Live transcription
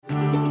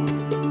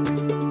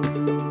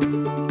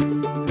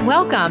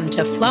Welcome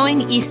to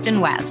Flowing East and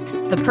West,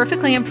 the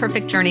perfectly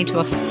imperfect journey to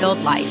a fulfilled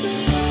life.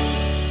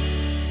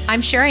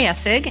 I'm Sherry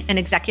Essig, an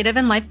executive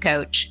and life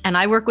coach, and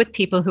I work with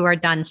people who are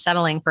done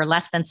settling for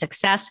less than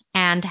success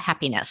and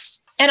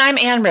happiness. And I'm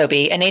Ann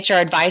Roby, an HR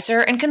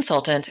advisor and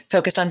consultant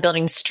focused on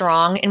building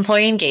strong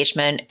employee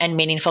engagement and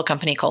meaningful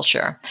company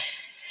culture.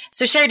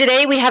 So Sherry,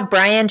 today we have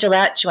Brian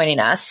Gillette joining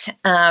us.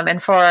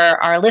 And for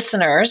our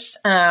listeners,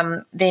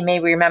 they may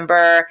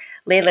remember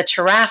Layla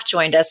Taraf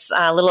joined us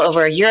a little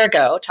over a year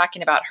ago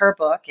talking about her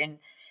book. And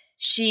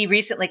she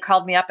recently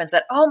called me up and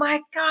said, "Oh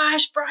my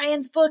gosh,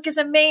 Brian's book is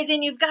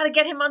amazing. You've got to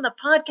get him on the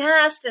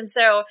podcast." And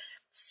so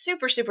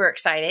super, super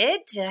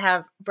excited to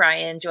have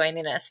Brian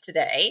joining us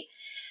today.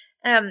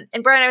 And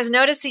Brian, I was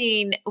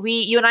noticing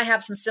you and I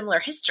have some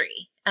similar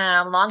history,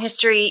 long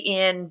history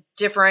in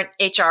different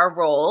HR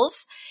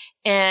roles,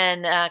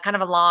 and kind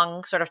of a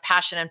long sort of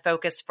passion and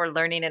focus for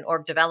learning and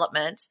org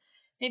development,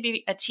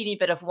 maybe a teeny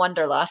bit of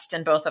wanderlust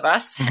in both of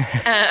us.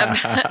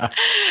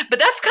 But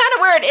that's kind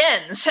of where it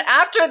ends.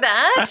 After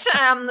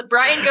that,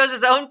 Brian goes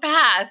his own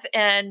path.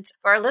 And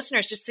for our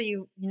listeners, just so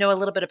you know a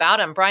little bit about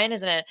him, Brian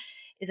is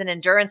an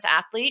endurance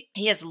athlete.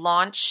 He has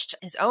launched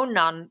his own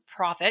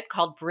nonprofit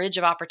called Bridge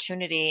of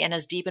Opportunity and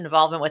has deep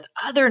involvement with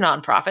other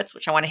nonprofits,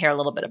 which I want to hear a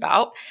little bit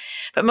about.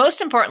 But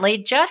most importantly,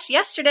 just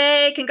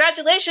yesterday,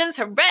 congratulations,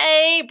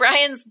 hooray,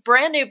 Brian's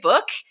brand new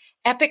book,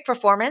 Epic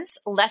Performance,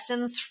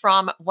 Lessons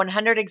from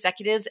 100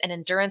 Executives and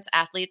Endurance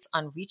Athletes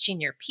on Reaching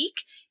Your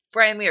Peak.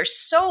 Brian, we are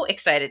so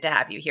excited to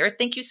have you here.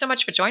 Thank you so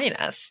much for joining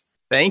us.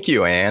 Thank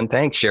you, Ann.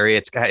 Thanks, Sherry.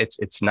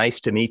 It's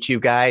nice to meet you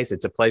guys.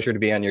 It's a pleasure to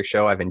be on your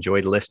show. I've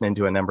enjoyed listening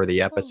to a number of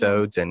the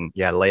episodes, and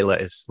yeah,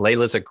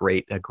 Layla's a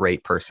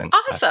great person.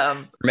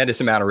 Awesome.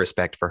 Tremendous amount of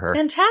respect for her.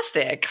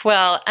 Fantastic.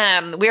 Well,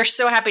 we are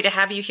so happy to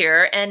have you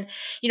here. And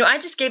I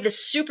just gave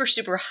this super,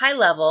 super high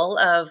level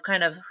of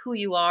kind of who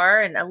you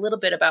are and a little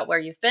bit about where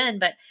you've been,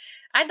 but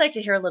I'd like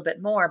to hear a little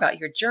bit more about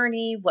your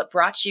journey, what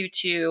brought you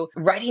to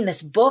writing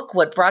this book,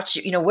 what brought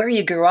you, where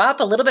you grew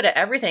up, a little bit of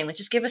everything. But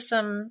just give us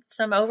some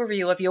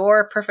overview of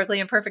your perfectly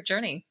imperfect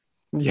journey.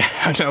 Yeah,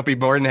 I'll be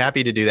more than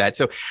happy to do that.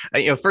 So,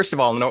 first of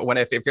all,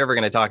 if you're ever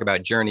going to talk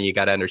about journey, you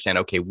got to understand,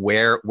 okay,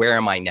 where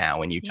am I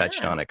now? And you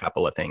touched on a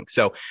couple of things.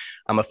 So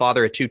I'm a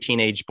father of two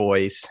teenage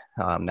boys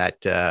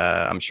that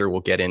I'm sure we'll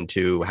get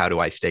into. How do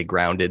I stay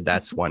grounded?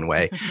 That's one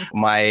way.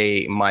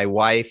 My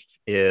wife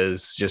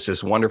is just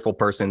this wonderful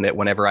person that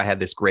whenever I have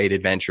this great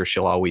adventure,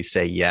 she'll always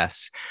say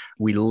yes.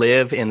 We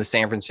live in the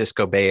San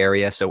Francisco Bay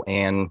Area. So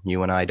Ann,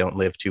 you and I don't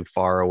live too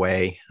far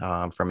away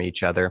from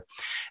each other.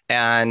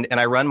 And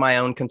I run my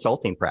own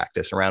consulting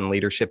practice around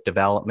leadership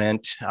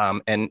development.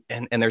 And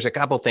there's a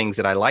couple things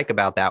that I like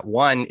about that.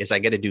 One is I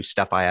get to do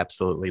stuff I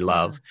absolutely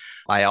love.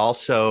 I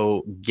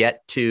also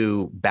get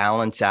to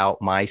balance out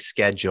my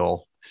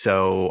schedule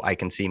so I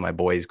can see my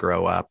boys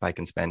grow up. I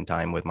can spend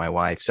time with my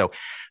wife. So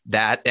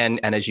that, and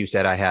as you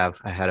said, I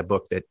had a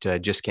book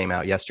that just came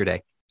out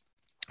yesterday.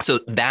 So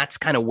that's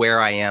kind of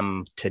where I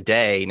am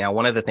today. Now,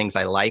 one of the things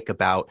I like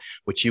about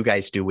what you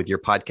guys do with your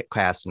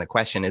podcast and the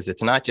question is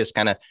it's not just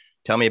kind of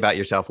tell me about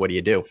yourself. What do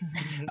you do?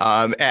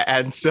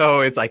 And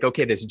so it's like,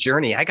 okay, this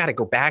journey, I got to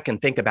go back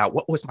and think about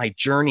what was my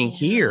journey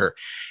here.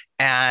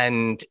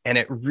 And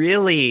it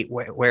really,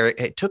 where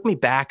it took me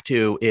back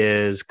to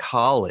is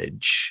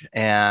college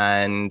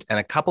and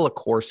a couple of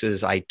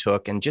courses I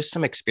took and just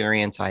some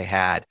experience I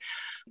had.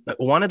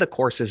 One of the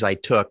courses I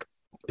took,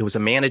 it was a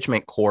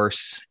management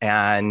course,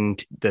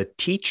 and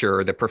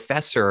the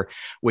professor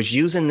was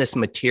using this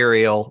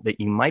material that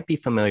you might be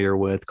familiar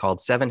with called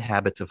 7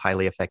 Habits of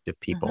Highly Effective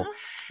People.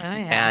 Mm-hmm. Oh,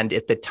 yeah. And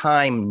at the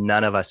time,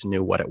 none of us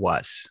knew what it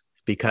was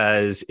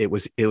because it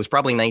was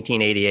probably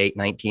 1988,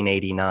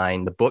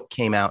 1989. The book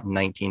came out in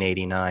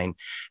 1989.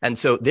 And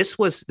so this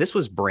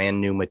was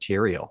brand new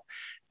material.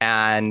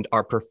 And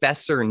our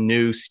professor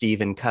knew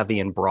Stephen Covey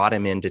and brought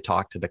him in to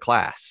talk to the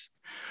class,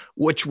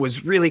 which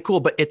was really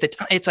cool. But at the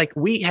time, it's like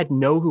we had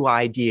no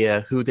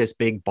idea who this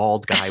big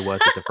bald guy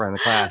was at the front of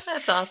the class.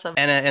 That's awesome.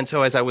 And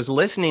so as I was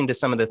listening to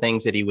some of the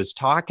things that he was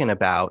talking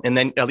about, and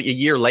then a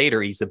year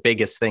later, he's the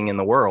biggest thing in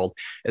the world.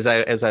 As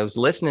I was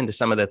listening to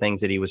some of the things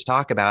that he was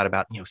talking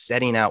about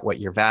setting out what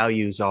your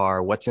values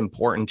are, what's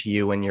important to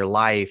you in your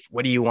life,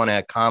 what do you want to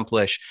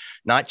accomplish,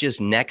 not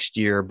just next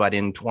year, but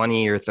in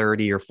 20 or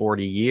 30 or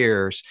 40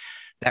 years.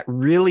 That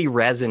really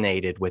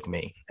resonated with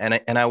me.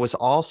 And I was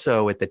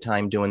also at the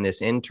time doing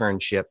this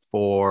internship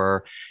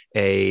for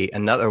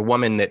another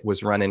woman that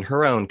was running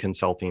her own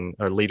consulting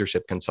or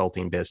leadership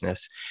consulting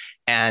business.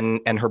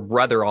 And her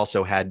brother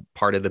also had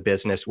part of the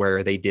business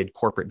where they did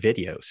corporate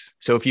videos.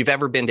 So if you've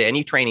ever been to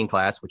any training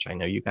class, which I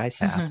know you guys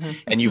have,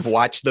 and you've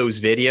watched those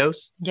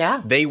videos,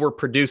 they were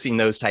producing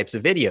those types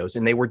of videos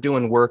and they were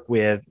doing work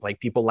with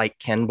people like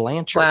Ken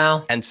Blanchard.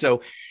 Wow. And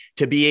so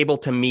to be able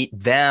to meet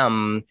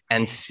them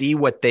and see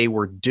what they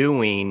were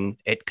doing,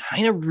 it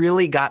kind of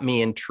really got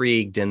me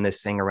intrigued in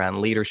this thing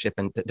around leadership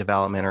and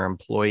development or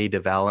employee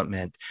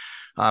development.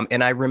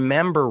 And I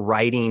remember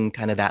writing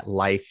kind of that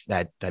life,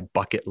 that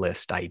bucket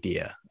list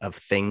idea of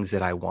things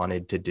that I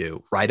wanted to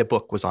do. Write a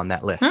book was on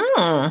that list.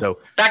 So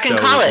back in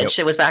college,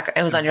 it was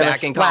on your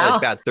list. Back in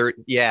college,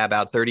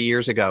 about 30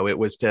 years ago, it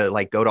was to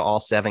like go to all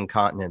 7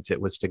 continents.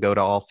 It was to go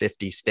to all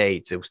 50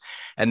 states.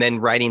 And then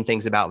writing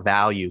things about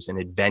values, and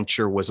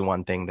adventure was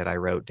one thing that I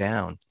wrote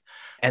down.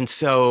 And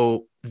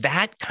so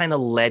that kind of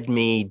led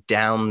me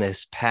down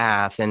this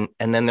path. And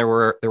then there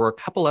were a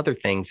couple other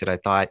things that I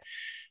thought,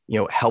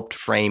 helped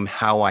frame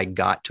how I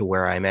got to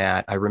where I'm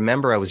at. I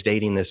remember I was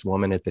dating this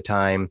woman at the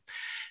time,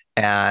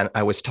 and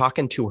I was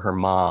talking to her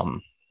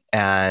mom,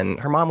 and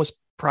her mom was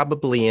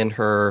probably in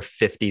her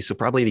 50s. So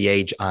probably the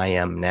age I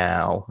am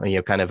now,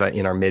 kind of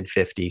in our mid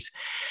 50s.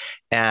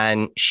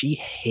 And she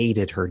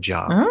hated her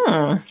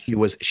job.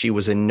 She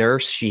was a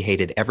nurse. She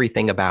hated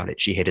everything about it.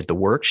 She hated the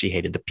work. She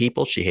hated the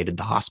people. She hated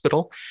the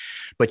hospital,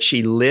 but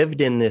she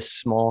lived in this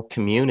small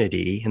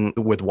community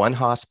with one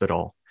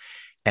hospital.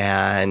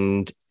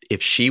 And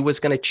if she was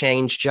going to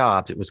change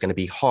jobs, it was going to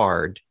be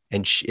hard.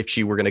 And if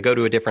she were going to go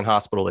to a different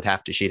hospital,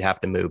 she'd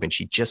have to move. And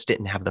she just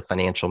didn't have the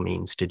financial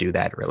means to do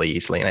that really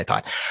easily. And I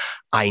thought,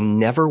 I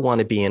never want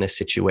to be in a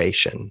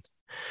situation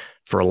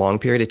for a long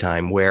period of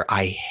time where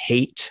I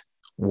hate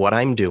what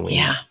I'm doing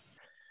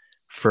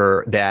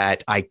for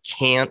that I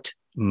can't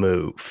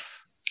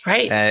move.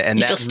 Right. And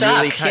you feel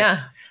stuck.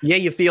 Really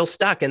you feel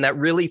stuck. And that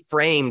really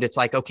framed, it's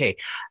like, okay,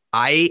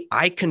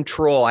 I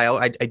control,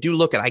 I do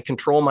look at, I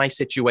control my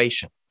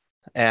situation.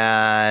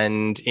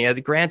 And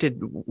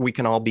granted, we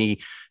can all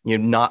be,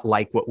 not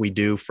like what we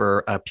do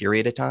for a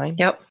period of time.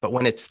 Yep. But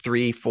when it's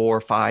 3,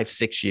 4, 5,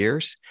 6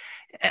 years,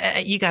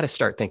 you got to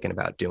start thinking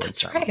about doing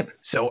something. Right.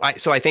 So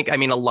I think, a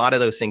lot of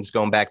those things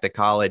going back to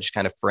college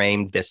kind of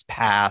framed this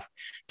path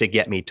to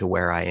get me to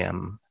where I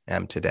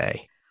am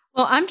today.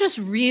 Well, I'm just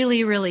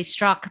really, really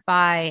struck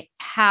by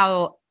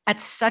how at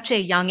such a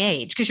young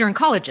age, because you're in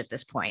college at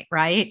this point,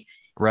 right?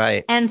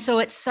 Right. And so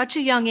at such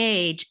a young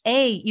age,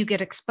 you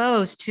get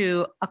exposed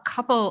to a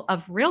couple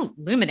of real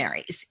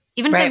luminaries.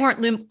 Even if they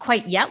weren't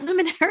quite yet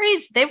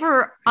luminaries, they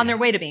were on their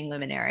way to being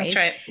luminaries.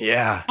 That's right.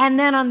 Yeah. And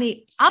then on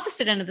the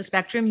opposite end of the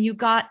spectrum, you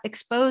got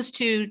exposed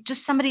to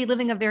just somebody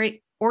living a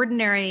very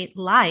ordinary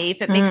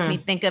life. It makes me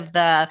think of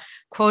the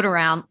quote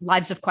around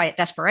lives of quiet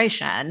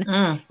desperation.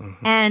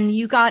 And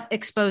you got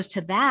exposed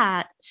to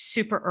that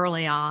super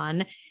early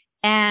on.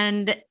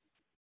 And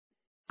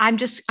I'm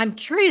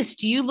curious,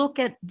 do you look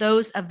at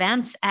those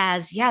events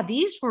as,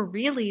 these were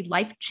really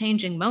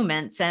life-changing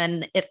moments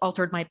and it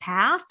altered my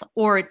path,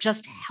 or it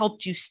just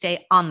helped you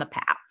stay on the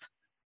path?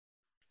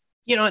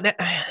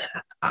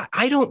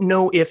 I don't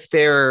know if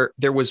there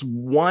was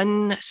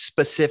one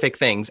specific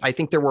things. I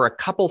think there were a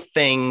couple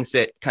things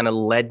that kind of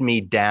led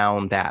me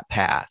down that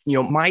path.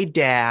 My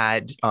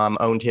dad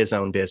owned his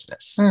own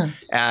business,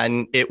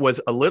 and it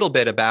was a little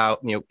bit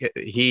about,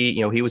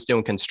 he was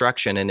doing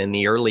construction, and in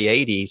the early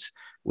 80s,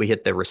 we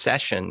hit the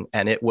recession,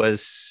 and it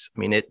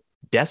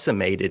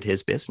decimated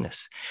his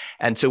business.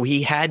 And so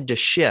he had to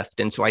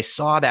shift. And so I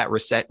saw that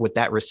what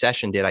that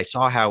recession did. I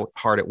saw how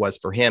hard it was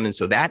for him. And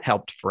so that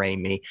helped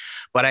frame me.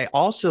 But I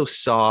also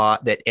saw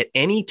that at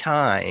any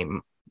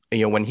time,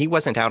 when he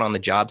wasn't out on the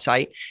job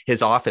site,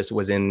 his office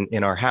was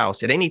in our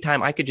house. At any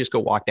time, I could just go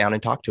walk down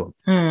and talk to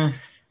him.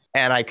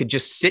 And I could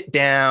just sit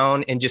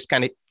down and just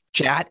kind of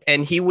chat,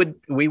 and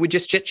we would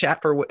just chit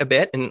chat for a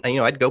bit, and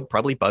I'd go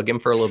probably bug him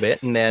for a little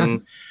bit,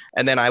 and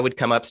then I would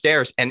come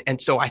upstairs,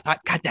 and so I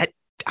thought, God, that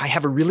I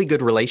have a really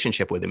good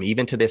relationship with him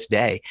even to this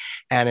day,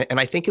 and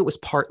I think it was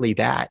partly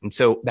that, and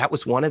so that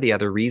was one of the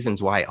other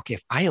reasons why, okay,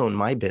 if I own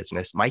my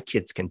business, my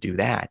kids can do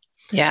that.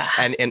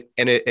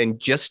 And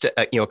just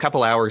a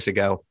couple hours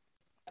ago,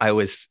 I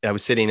was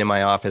sitting in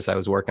my office. I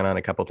was working on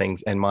a couple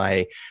things, and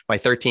my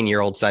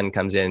 13-year-old son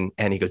comes in,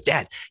 and he goes,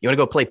 "Dad, you want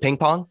to go play ping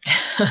pong?"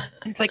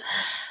 It's like,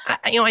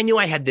 I knew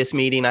I had this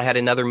meeting. I had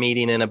another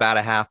meeting in about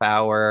a half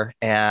hour,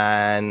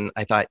 and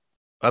I thought,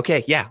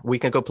 okay, yeah, we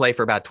can go play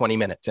for about 20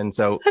 minutes. And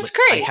so that's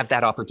great. I have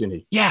that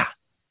opportunity. Yeah,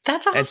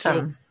 that's awesome. And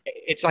so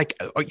it's like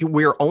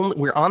we're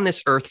on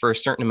this earth for a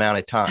certain amount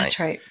of time. That's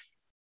right.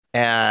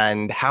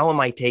 And how am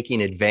I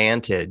taking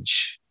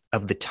advantage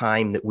of the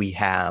time that we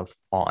have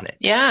on it?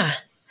 Yeah.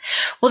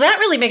 Well, that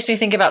really makes me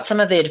think about some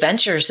of the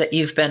adventures that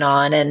you've been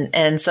on,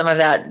 and some of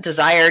that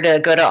desire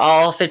to go to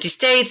all 50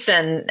 states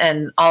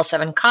and all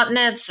 7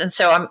 continents. And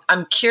so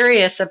I'm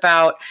curious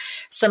about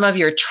some of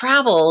your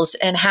travels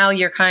and how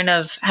you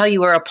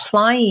were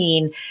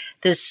applying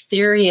this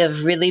theory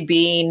of really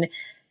being,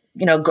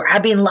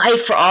 grabbing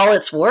life for all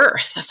it's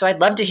worth. So I'd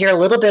love to hear a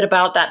little bit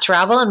about that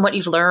travel and what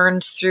you've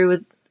learned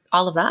through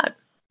all of that.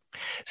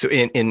 So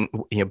in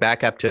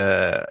back up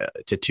to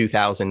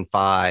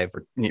 2005,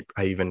 or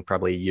even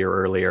probably a year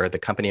earlier, the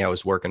company I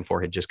was working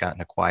for had just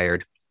gotten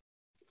acquired.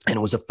 And it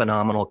was a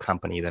phenomenal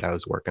company that I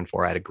was working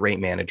for. I had a great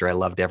manager. I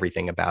loved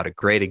everything about it.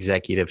 Great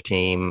executive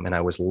team. And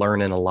I was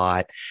learning a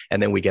lot.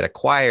 And then we get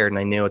acquired, and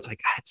I knew it's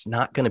like, it's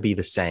not going to be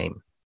the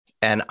same.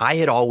 And I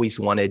had always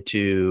wanted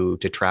to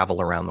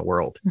travel around the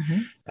world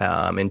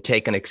and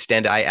take an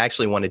extended, I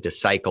actually wanted to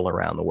cycle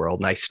around the world.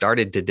 And I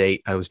started to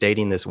date, I was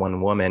dating this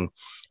one woman.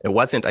 It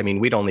wasn't, I mean,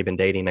 we'd only been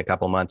dating a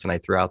couple months, and I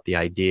threw out the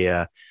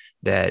idea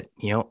that,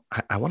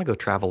 I want to go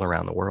travel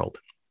around the world.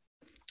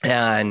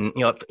 And,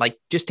 like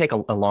just take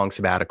a long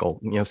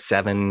sabbatical,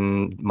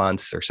 7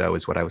 months or so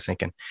is what I was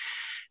thinking.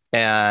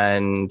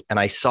 And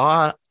I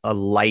saw a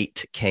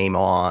light came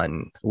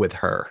on with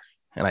her,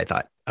 and I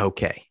thought,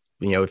 okay,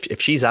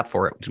 if she's up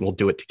for it, we'll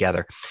do it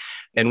together.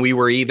 And we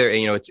were either,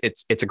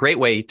 it's a great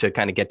way to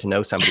kind of get to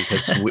know somebody,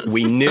 because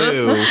we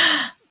knew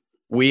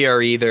we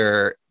are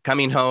either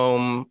coming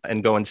home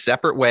and going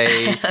separate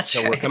ways.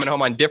 So we're coming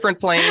home on different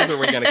planes, or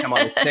we're going to come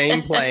on the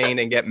same plane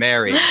and get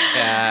married.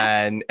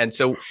 And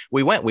so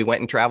we went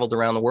and traveled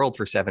around the world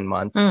for 7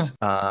 months.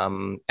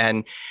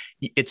 And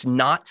it's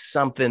not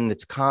something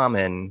that's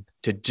common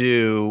to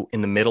do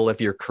in the middle of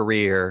your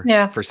career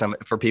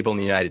for people in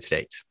the United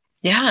States.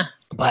 Yeah.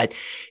 But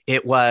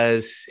it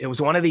was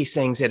one of these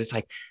things that it's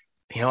like,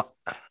 I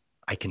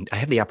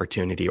have the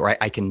opportunity, or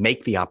I can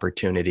make the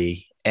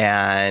opportunity.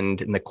 And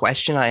the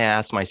question I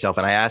asked myself,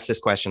 and I ask this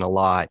question a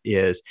lot,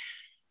 is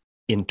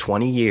in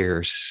 20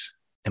 years,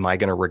 am I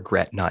going to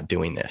regret not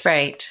doing this?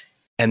 Right.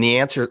 And the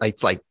answer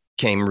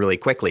came really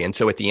quickly. And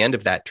so at the end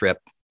of that trip,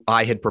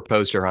 I had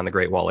proposed to her on the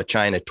Great Wall of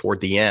China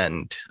toward the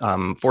end.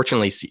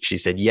 Fortunately, she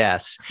said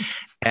yes.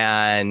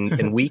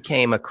 And we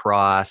came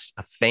across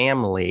a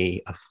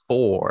family of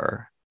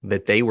 4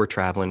 that they were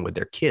traveling with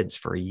their kids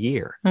for a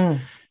year.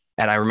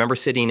 And I remember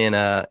sitting in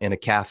a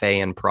cafe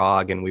in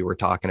Prague, and we were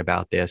talking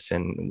about this,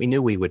 and we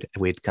knew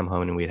we'd come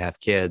home and we'd have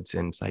kids.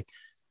 And it's like,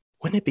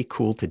 wouldn't it be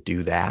cool to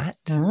do that?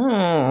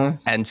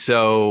 And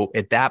so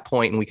at that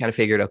point, and we kind of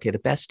figured, okay, the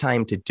best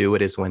time to do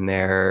it is when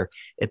they're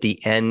at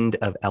the end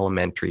of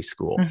elementary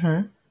school.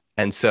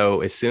 And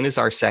so as soon as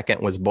our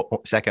second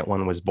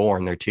one was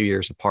born, they're 2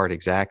 years apart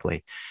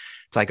exactly.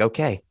 It's like,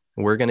 okay,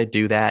 we're going to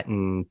do that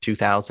in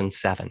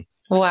 2007,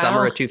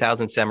 summer of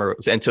 2007.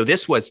 And so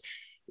this was,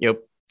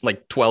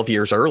 like 12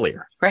 years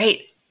earlier.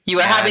 Right. You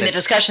were having the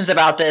discussions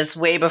about this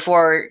way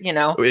before,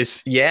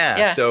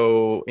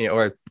 So,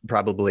 or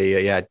probably,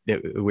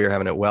 we were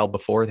having it well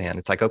before then.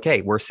 It's like,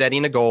 okay, we're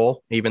setting a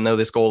goal, even though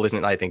this goal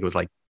isn't, I think it was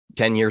like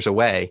 10 years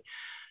away.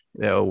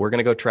 We're going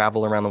to go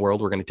travel around the world.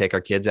 We're going to take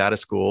our kids out of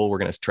school. We're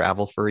going to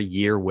travel for a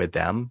year with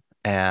them.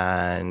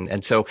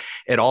 And so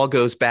it all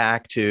goes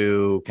back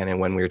to kind of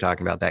when we were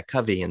talking about that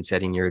Covey and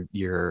setting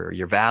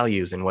your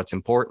values and what's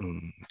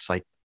important. It's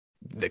like,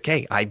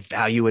 okay, I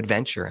value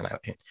adventure.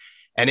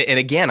 And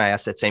again, I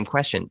asked that same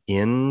question: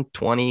 in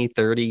 20,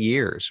 30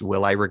 years,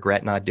 will I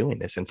regret not doing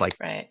this? And it's like,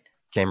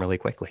 came really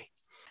quickly.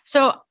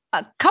 So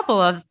a couple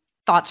of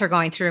thoughts are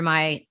going through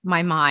my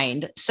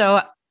mind.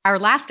 So our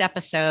last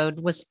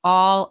episode was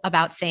all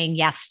about saying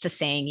yes to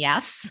saying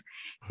yes.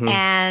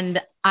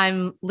 And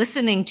I'm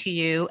listening to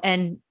you,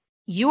 and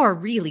you are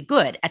really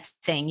good at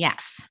saying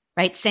yes,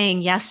 right?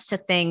 Saying yes to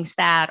things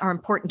that are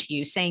important to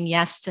you, saying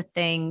yes to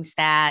things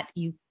that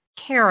you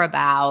care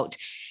about.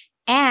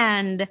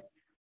 And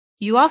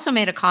you also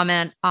made a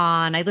comment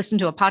on, I listened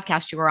to a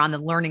podcast you were on, the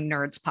Learning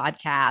Nerds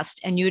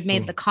podcast, and you had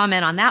made the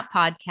comment on that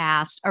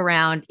podcast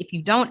around, if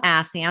you don't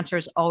ask, the answer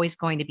is always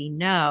going to be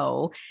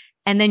no.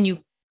 And then you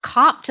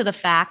cop to the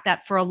fact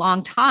that for a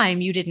long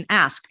time you didn't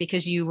ask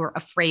because you were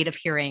afraid of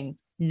hearing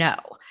no.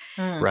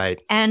 Right.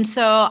 And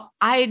so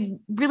I'm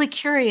really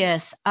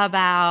curious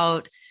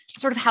about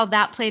sort of how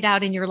that played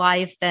out in your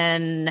life,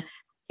 and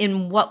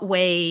in what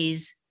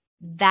ways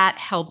that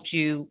helped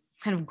you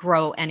kind of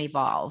grow and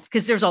evolve,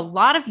 because there's a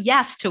lot of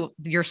yes to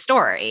your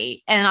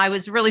story. And I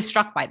was really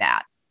struck by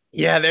that.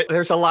 Yeah,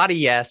 there's a lot of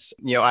yes.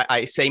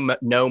 I say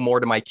no more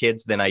to my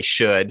kids than I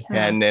should.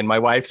 And my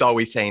wife's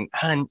always saying,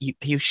 "Hun,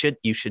 you should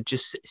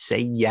just say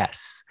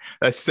yes."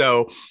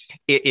 So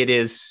it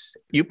is,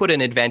 you put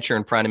an adventure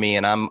in front of me,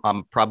 and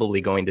I'm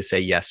probably going to say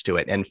yes to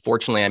it. And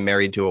fortunately, I'm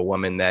married to a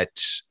woman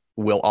that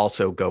will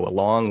also go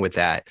along with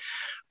that.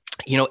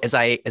 As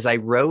I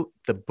wrote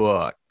the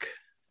book,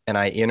 and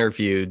I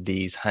interviewed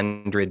these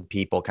 100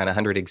 people, kind of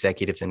 100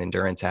 executives and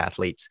endurance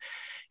athletes,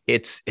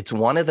 it's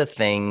one of the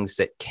things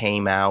that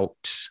came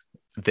out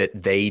that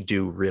they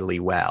do really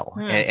well.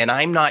 And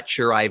I'm not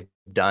sure I've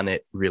done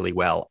it really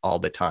well all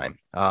the time,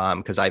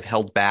 because I've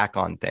held back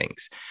on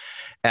things.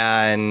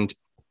 And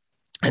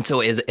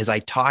so as I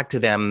talk to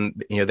them,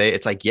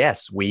 it's like,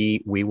 yes,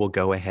 we will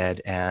go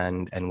ahead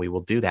and we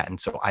will do that. And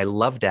so I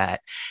love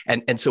that.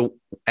 And so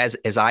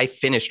as I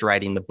finished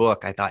writing the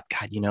book, I thought,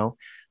 God,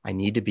 I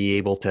need to be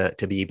able to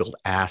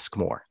ask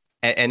more.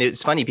 And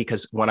it's funny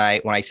because when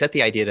I set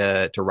the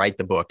idea to write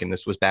the book, and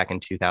this was back in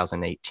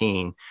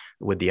 2018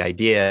 with the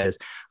ideas,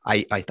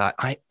 I thought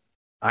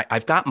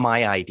I've got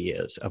my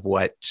ideas of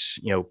what,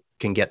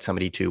 can get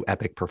somebody to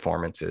epic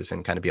performances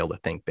and kind of be able to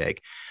think big.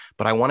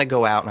 But I want to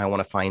go out and I want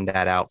to find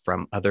that out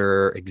from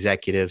other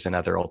executives and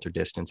other ultra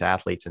distance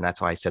athletes. And that's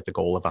why I set the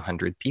goal of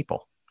 100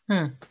 people.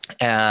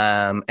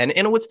 And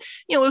it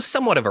was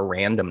somewhat of a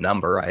random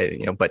number,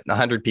 but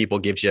 100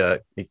 people you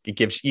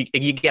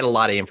get a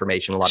lot of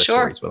information, a lot of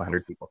stories with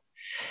 100 people.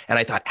 And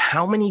I thought,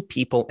 how many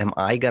people am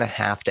I going to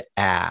have to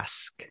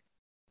ask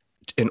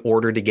in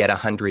order to get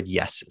 100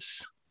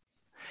 yeses?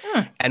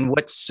 And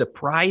what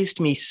surprised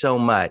me so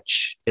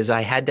much is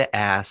I had to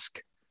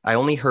ask, I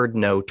only heard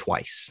no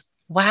twice.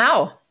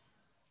 Wow.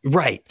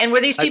 Right. And were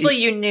these people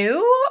you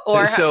knew?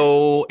 Or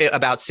so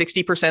about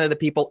 60% of the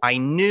people I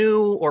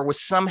knew or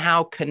was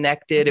somehow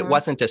connected. It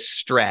wasn't a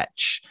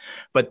stretch,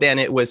 but then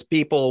it was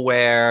people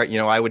where,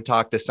 I would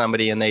talk to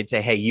somebody and they'd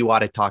say, hey, you ought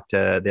to talk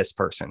to this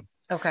person.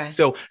 Okay.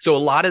 So a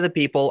lot of the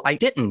people I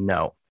didn't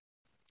know.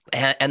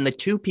 And the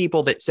two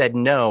people that said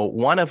no,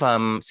 one of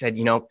them said,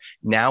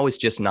 now is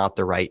just not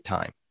the right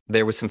time.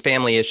 There was some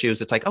family issues.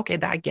 It's like, okay,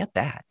 I get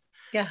that.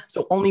 Yeah.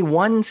 So only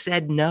one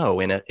said no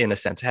in a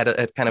sense, had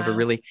a kind of a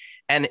really,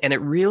 and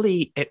it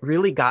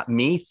really got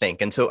me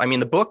thinking. So, I mean,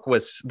 the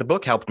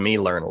book helped me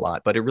learn a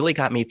lot, but it really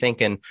got me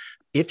thinking,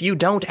 if you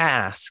don't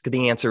ask,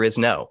 the answer is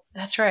no.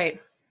 That's right.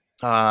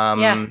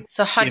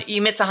 So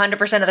you miss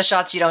 100% of the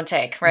shots you don't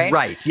take, right?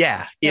 Right.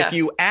 Yeah. If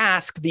you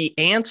ask, the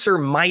answer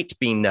might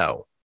be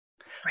no.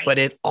 Right. But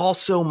it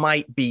also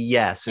might be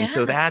yes. And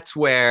so that's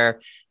where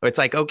it's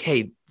like,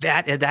 okay,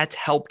 that's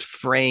helped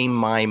frame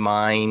my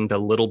mind a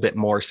little bit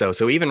more so.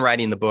 So even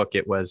writing the book,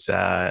 it was,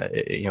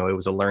 it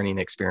was a learning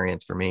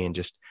experience for me and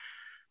just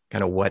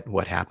kind of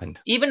what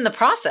happened. Even the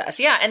process.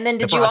 Yeah. And then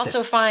did you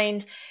also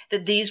find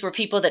that these were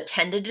people that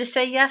tended to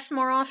say yes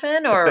more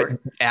often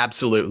or?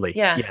 Absolutely.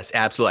 Yeah. Yes,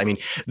 absolutely. I mean,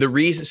 the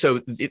reason, so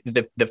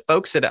the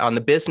folks that on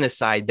the business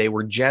side, they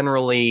were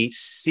generally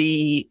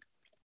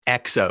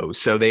XOs.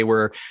 So they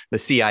were the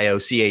CIO,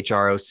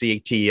 CHRO,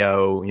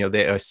 CTO,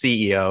 the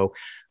CEO,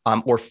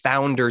 or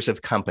founders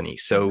of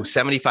companies. So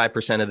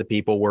 75% of the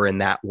people were in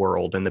that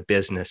world, in the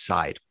business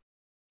side.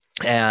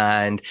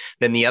 And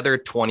then the other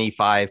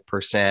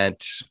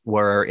 25%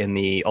 were in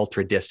the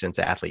ultra distance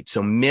athletes.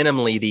 So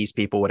minimally, these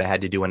people would have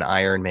had to do an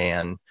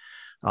Ironman.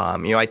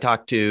 I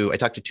talked to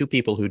two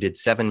people who did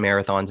 7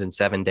 marathons in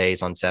 7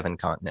 days on 7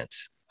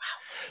 continents. Wow.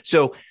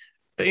 So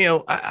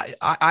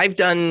I've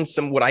done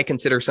what I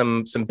consider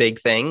some big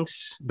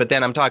things, but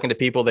then I'm talking to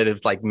people that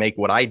have make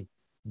what I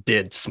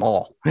did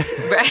small.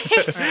 Right.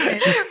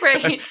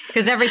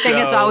 Because everything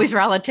is always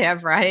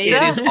relative, right?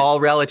 It is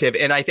all relative.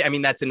 And I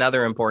mean, that's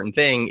another important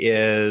thing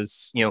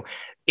is,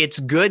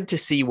 it's good to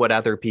see what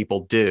other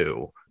people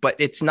do, but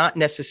it's not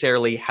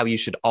necessarily how you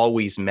should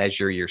always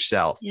measure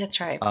yourself.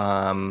 That's right.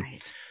 Right.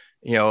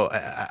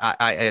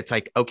 It's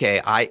like, okay,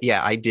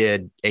 I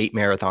did 8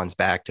 marathons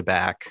back to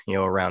back,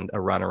 around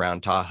a run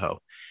around Tahoe.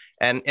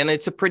 And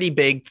it's a pretty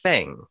big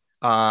thing.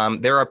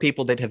 There are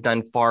people that have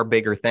done far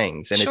bigger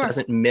things and it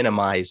doesn't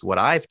minimize what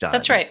I've done.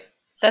 That's right.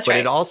 But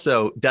it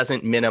also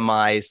doesn't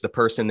minimize the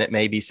person that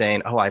may be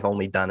saying, oh, I've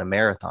only done a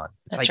marathon.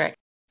 That's right.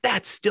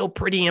 That's still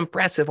pretty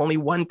impressive. Only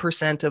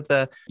 1% of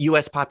the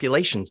US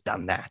population's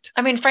done that.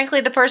 I mean,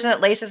 frankly, the person that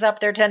laces up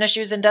their tennis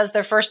shoes and does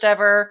their first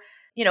ever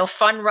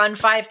fun run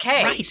 5K.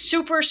 Right.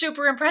 Super,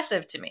 super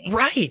impressive to me.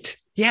 Right.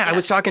 Yeah. I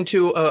was talking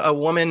to a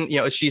woman,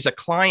 she's a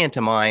client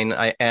of mine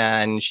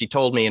and she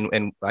told me,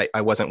 and I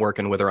wasn't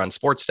working with her on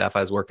sports stuff. I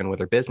was working with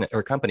her business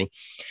or company.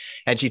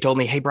 And she told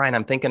me, hey, Brian,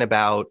 I'm thinking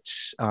about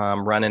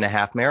running a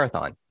half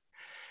marathon.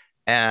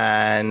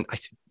 And I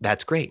said,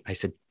 that's great. I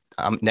said,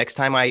 next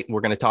time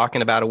we're going to talk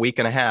in about a week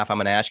and a half, I'm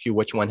going to ask you,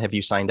 which one have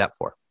you signed up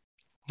for?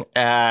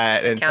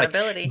 And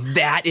accountability.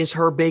 That is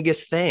her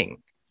biggest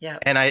thing. Yeah.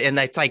 And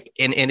it's like,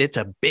 and it's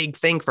a big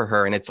thing for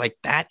her. And it's like,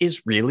 that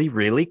is really,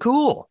 really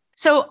cool.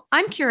 So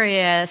I'm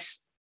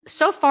curious,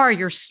 so far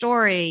your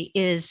story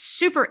is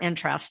super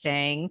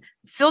interesting,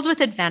 filled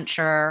with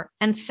adventure,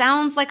 and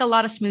sounds like a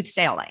lot of smooth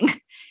sailing.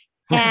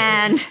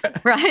 And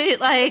right,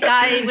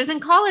 I was in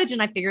college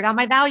and I figured out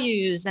my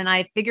values and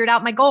I figured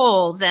out my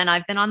goals and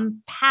I've been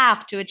on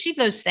path to achieve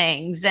those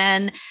things.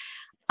 And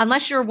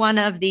unless you're one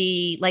of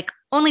the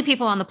only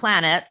people on the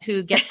planet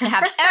who gets to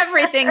have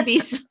everything be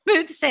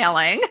smooth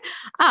sailing.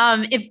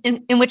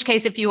 In which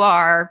case, if you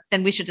are,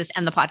 then we should just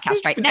end the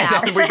podcast right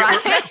now. We're done.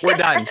 Yeah. We're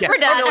done.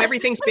 Oh, no,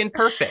 everything's been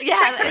perfect. Yeah,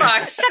 check the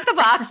box. Check the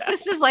box.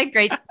 This is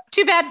great.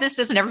 Too bad this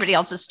isn't everybody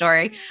else's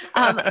story.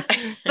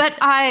 But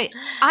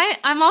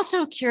I'm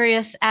also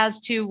curious as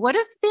to what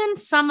have been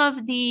some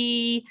of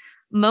the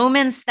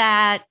moments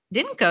that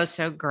didn't go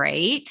so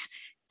great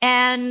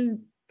and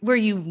where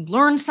you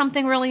learned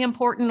something really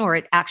important or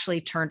it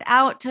actually turned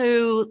out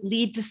to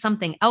lead to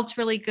something else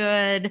really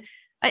good.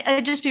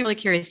 I'd just be really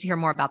curious to hear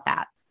more about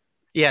that.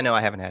 Yeah, no,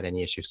 I haven't had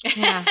any issues.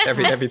 Yeah.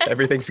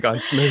 Everything's gone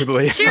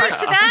smoothly. Cheers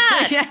to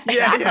that.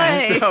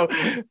 Yeah. So,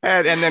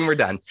 and then we're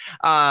done.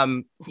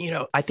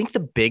 I think the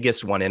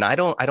biggest one, and I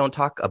don't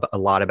talk a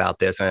lot about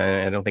this,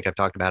 and I don't think I've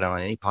talked about it on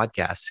any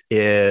podcast,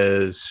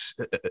 is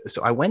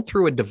so I went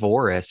through a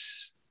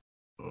divorce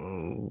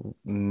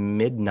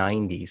mid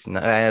 90s,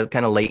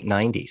 kind of late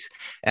 90s,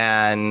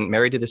 and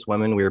married to this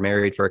woman. We were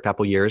married for a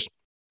couple years.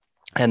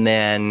 And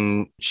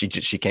then she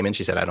came in,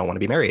 she said, I don't want to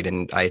be married.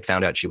 And I had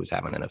found out she was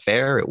having an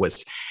affair. It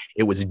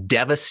was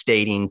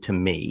devastating to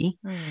me.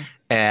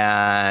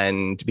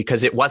 And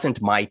because it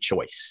wasn't my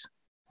choice.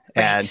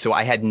 And so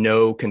I had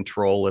no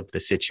control of the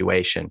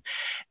situation.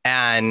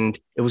 And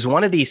it was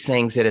one of these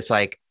things that it's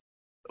like,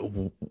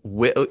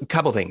 a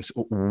couple of things.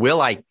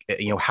 Will I,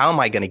 how am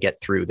I going to get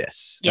through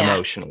this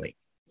emotionally?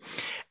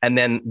 And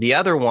then the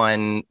other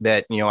one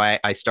that,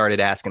 I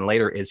started asking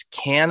later is,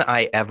 can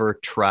I ever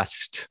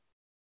trust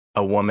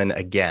a woman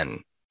again?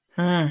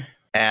 And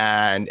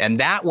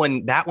that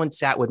one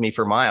sat with me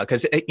for a while,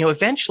 because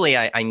eventually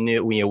I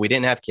knew we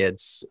didn't have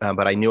kids,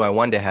 but I knew I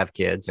wanted to have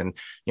kids, and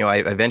I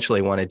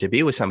eventually wanted to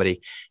be with somebody.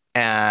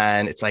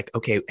 And it's like,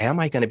 okay, am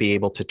I going to be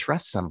able to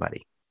trust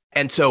somebody?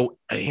 And so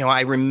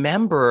I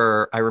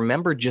remember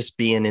just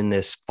being in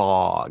this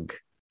fog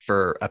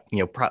for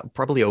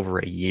probably over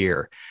a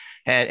year,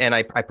 and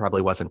I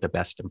probably wasn't the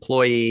best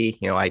employee.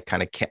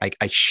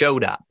 I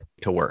showed up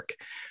to work,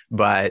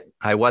 but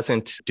I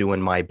wasn't doing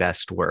my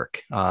best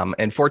work.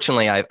 And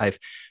fortunately, I've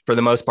for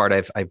the most part,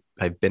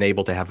 I've been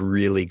able to have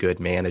really good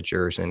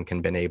managers and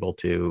been able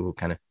to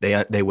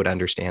they would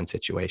understand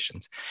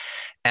situations,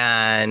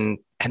 and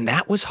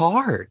that was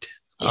hard.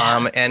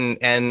 Yeah. And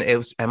it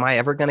was, am I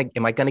going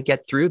to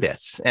get through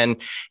this? And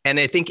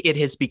I think it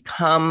has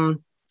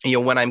become,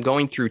 when I'm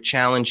going through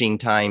challenging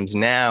times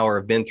now, or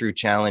have been through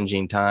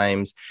challenging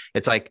times,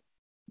 it's like,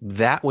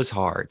 that was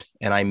hard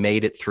and I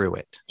made it through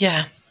it.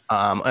 Yeah.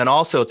 And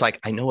also it's like,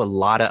 I know a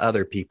lot of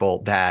other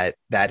people that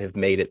have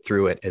made it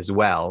through it as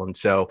well. And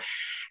so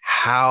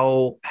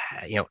how,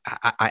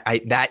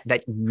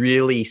 that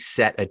really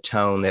set a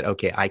tone that,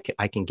 okay,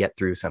 I can get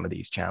through some of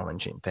these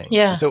challenging things.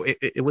 Yeah. So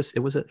it was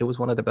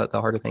one of the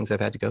harder things I've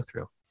had to go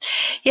through.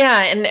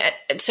 Yeah. And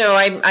so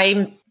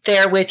I'm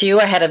there with you.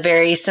 I had a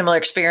very similar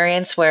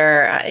experience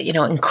where,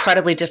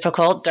 incredibly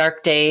difficult,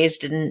 dark days,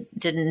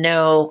 didn't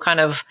know kind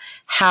of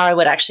how I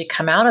would actually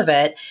come out of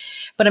it.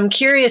 But I'm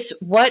curious,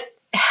 what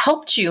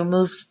helped you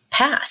move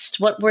past?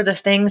 What were the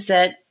things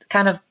that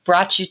kind of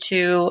brought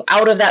you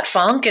out of that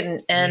funk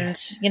and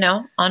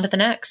on to the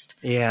next?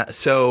 Yeah.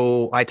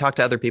 So I talked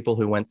to other people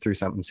who went through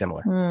something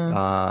similar.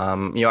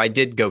 I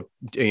did go,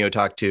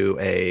 talk to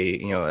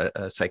a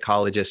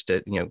psychologist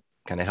to,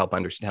 kind of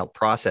help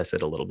process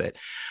it a little bit.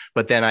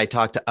 But then I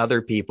talked to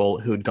other people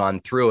who'd gone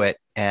through it,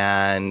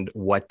 and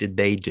what did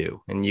they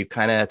do? And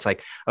it's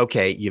like,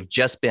 okay, you've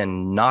just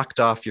been knocked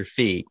off your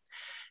feet,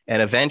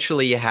 and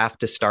eventually you have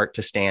to start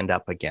to stand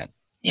up again.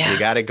 Yeah. You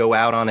got to go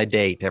out on a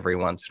date every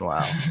once in a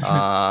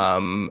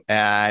while.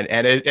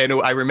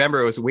 And I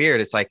remember it was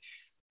weird. It's like,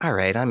 all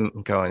right, I'm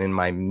going in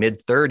my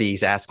mid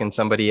 30s asking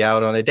somebody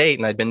out on a date,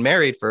 and I'd been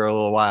married for a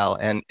little while,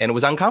 and it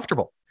was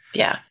uncomfortable.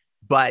 Yeah.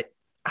 But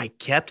I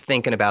kept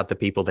thinking about the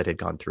people that had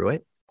gone through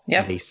it.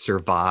 Yeah. They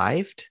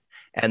survived,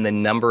 and the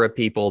number of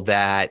people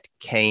that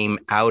came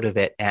out of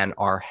it and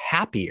are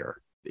happier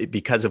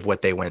because of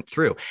what they went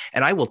through.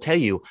 And I will tell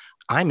you,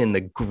 I'm in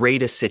the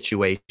greatest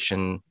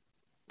situation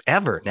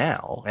ever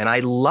now, and I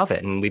love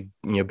it. And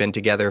we've been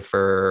together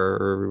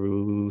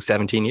for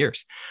 17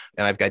 years,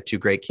 and I've got 2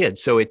 great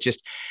kids. So it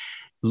just,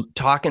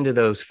 talking to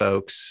those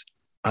folks,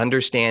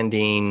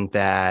 understanding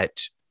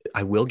that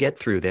I will get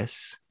through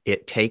this.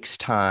 It takes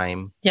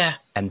time. Yeah.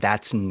 And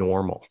that's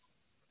normal.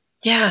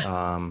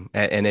 Yeah.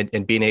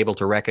 And being able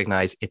to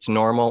recognize it's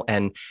normal,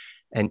 and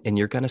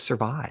you're going to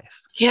survive.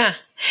 Yeah.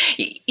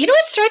 You know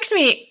what strikes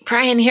me,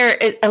 Brian, here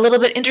a little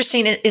bit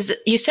interesting is that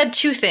you said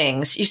 2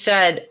 things. You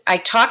said, I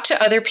talked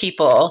to other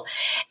people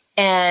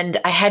and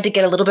I had to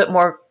get a little bit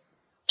more,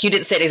 you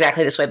didn't say it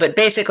exactly this way, but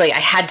basically I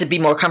had to be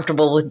more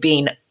comfortable with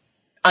being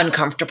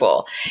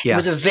uncomfortable. Yeah. It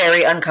was a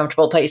very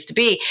uncomfortable place to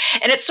be.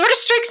 And it sort of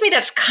strikes me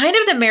that's kind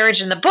of the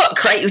marriage in the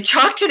book, right? You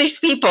talk to these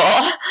people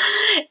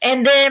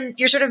and then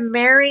you're sort of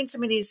marrying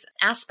some of these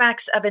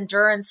aspects of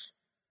endurance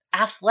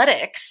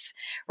athletics,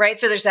 right?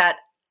 So there's that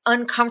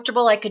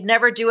uncomfortable, I could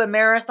never do a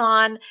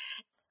marathon,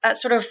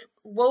 sort of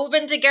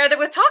woven together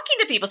with talking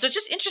to people. So it's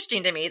just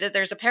interesting to me that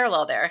there's a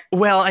parallel there.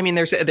 Well, I mean,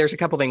 there's a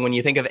couple things when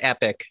you think of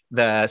EPIC.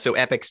 So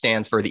EPIC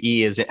stands for, the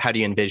E is how do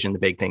you envision the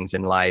big things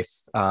in life?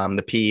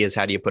 The P is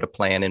how do you put a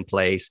plan in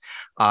place?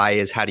 I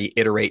is how do you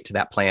iterate to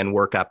that plan,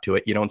 work up to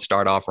it? You don't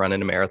start off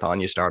running a marathon,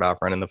 you start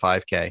off running the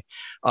 5K.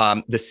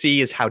 The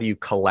C is how do you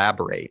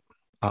collaborate?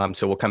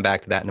 So we'll come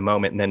back to that in a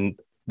moment, and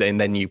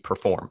then you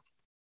perform.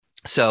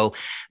 So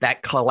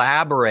that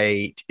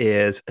collaborate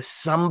is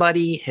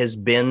somebody has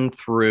been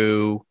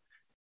through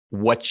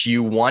what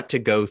you want to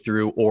go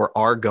through or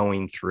are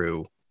going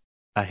through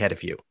ahead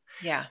of you.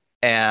 Yeah.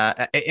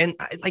 And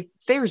like,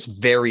 there's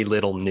very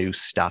little new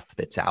stuff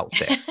that's out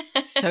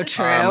there. So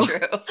true.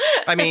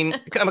 I mean,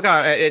 come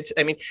on.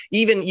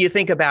 Even you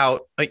think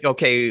about,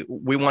 okay,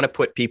 we want to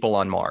put people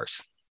on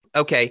Mars.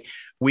 Okay.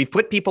 We've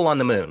put people on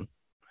the moon.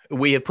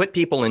 We have put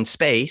people in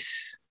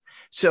space.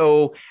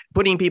 So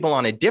putting people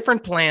on a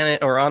different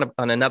planet or on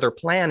another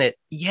planet,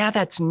 yeah,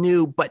 that's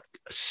new, but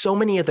so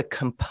many of the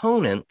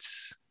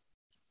components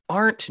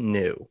aren't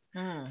new.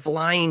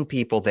 Flying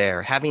people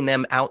there, having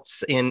them out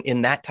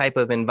in that type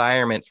of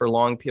environment for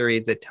long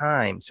periods of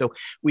time. So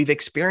we've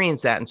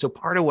experienced that. And so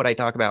part of what I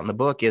talk about in the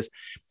book is,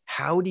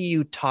 how do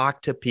you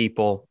talk to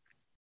people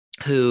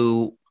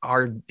who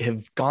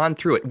have gone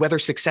through it, whether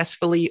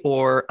successfully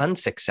or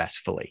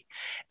unsuccessfully,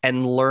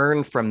 and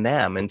learn from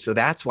them. And so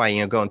that's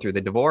why, going through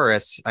the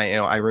divorce,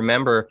 I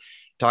remember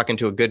talking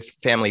to a good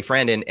family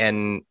friend,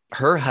 and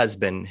her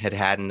husband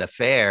had an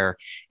affair,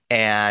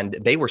 and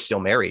they were still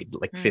married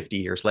like 50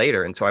 years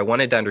later. And so I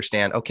wanted to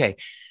understand, okay,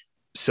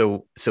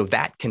 so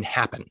that can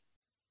happen.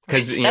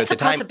 Because that's a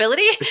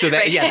possibility. So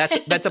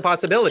that's a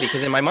possibility.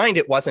 Because in my mind,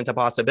 it wasn't a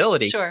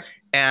possibility. Sure.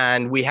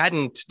 And we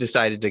hadn't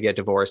decided to get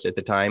divorced at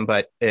the time,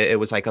 but it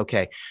was like,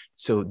 okay,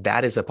 so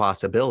that is a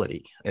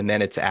possibility. And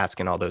then it's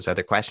asking all those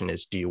other questions: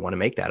 is, do you want to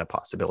make that a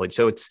possibility?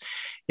 So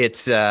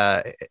it's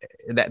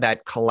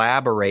that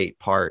collaborate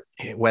part,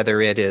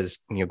 whether it is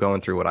going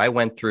through what I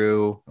went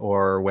through,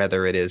 or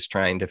whether it is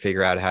trying to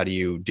figure out how do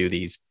you do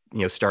these.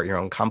 Start your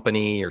own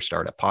company or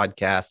start a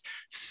podcast,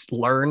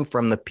 learn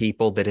from the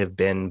people that have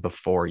been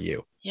before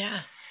you.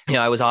 Yeah.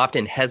 I was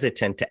often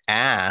hesitant to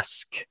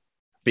ask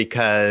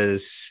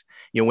because,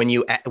 when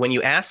you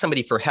ask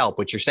somebody for help,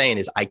 what you're saying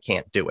is, I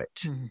can't do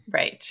it.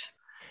 Right.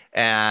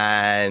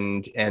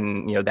 And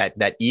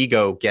that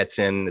ego gets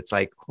in. It's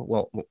like,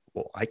 well,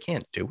 I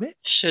can't do it.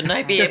 Shouldn't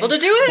I be able to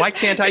do it? Why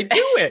can't I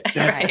do it?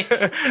 Right.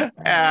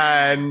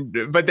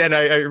 But then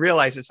I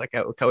realized it's like,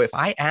 okay, if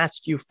I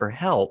ask you for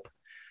help,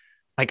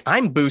 like,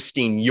 I'm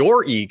boosting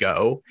your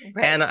ego.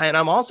 Right. And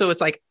I'm also, it's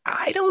like,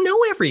 I don't know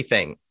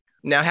everything.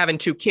 Now, having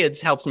 2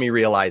 kids helps me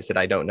realize that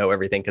I don't know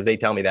everything, because they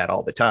tell me that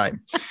all the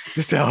time.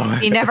 So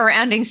the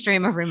never-ending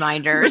stream of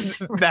reminders.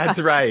 That's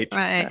right.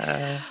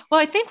 Right.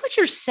 Well, I think what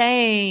you're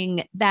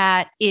saying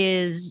that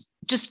is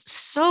just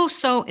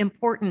so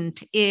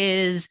important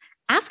is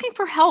asking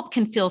for help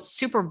can feel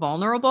super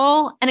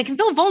vulnerable, and it can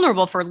feel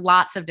vulnerable for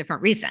lots of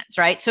different reasons,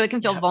 right? So it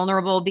can feel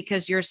vulnerable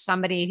because you're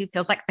somebody who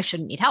feels like I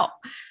shouldn't need help.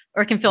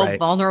 Or it can feel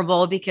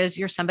vulnerable because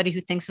you're somebody who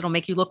thinks it'll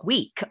make you look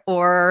weak,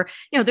 or,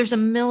 there's a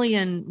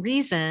million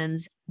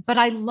reasons. But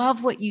I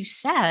love what you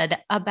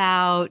said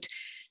about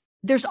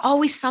there's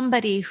always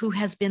somebody who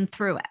has been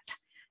through it,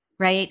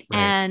 right?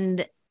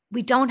 And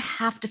we don't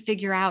have to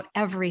figure out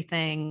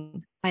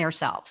everything by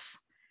ourselves.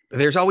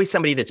 There's always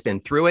somebody that's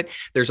been through it.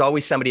 There's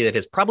always somebody that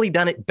has probably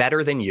done it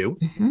better than you.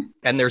 Mm-hmm.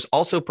 And there's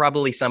also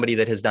probably somebody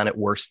that has done it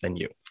worse than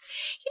you.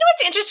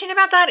 What's interesting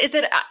about that is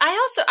that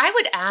I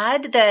would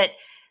add that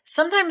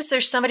sometimes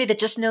there's somebody that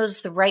just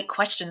knows the right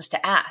questions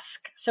to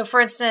ask. So,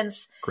 for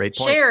instance, great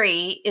point.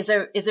 Sherry is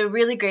a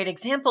really great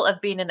example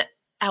of being an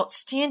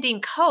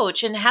outstanding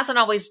coach, and hasn't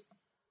always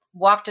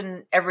walked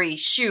in every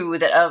shoe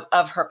that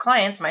of her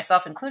clients,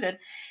 myself included.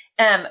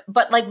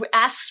 But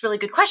asks really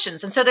good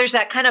questions. And so there's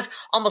that kind of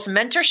almost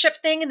mentorship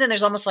thing. And then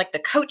there's almost like the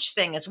coach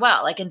thing as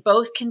well. And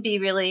both can be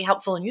really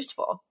helpful and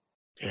useful.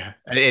 Yeah,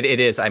 it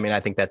is. I mean, I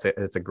think that's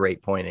a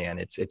great point, Anne.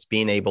 It's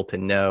being able to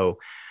know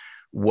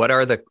what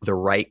are the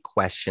right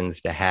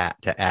questions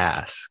to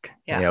ask.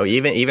 Yeah.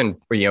 Even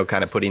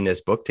kind of putting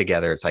this book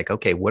together, it's like,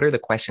 okay, what are the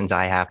questions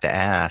I have to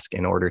ask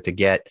in order to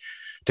get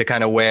to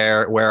kind of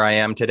where I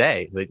am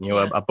today?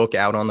 A book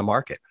out on the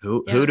market.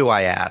 Who do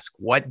I ask?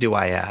 What do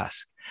I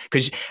ask?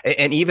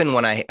 And even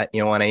when I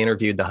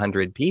interviewed the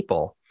 100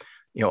 people,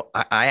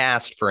 I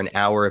asked for an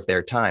hour of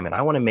their time, and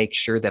I want to make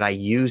sure that I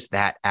use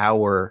that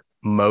hour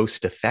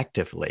most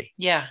effectively.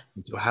 Yeah.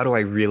 So how do I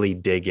really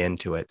dig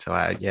into it? So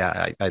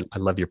I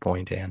love your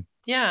point, Anne.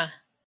 Yeah.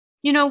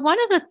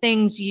 One of the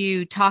things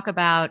you talk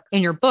about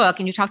in your book,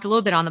 and you talked a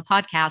little bit on the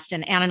podcast,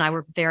 and Anne and I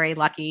were very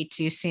lucky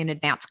to see an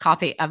advanced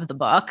copy of the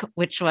book,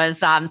 which was,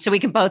 so we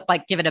can both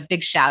give it a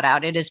big shout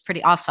out. It is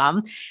pretty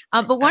awesome.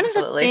 But one of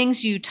the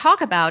things you talk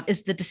about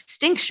is the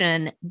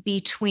distinction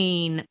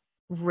between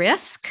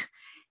risk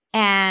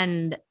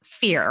and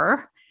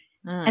fear.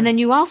 And then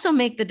you also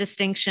make the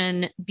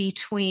distinction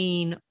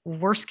between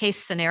worst case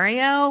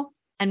scenario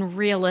and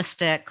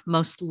realistic,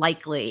 most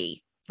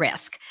likely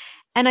risk.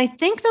 And I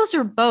think those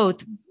are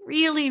both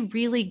really,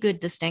 really good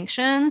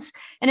distinctions.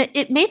 And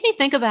it made me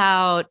think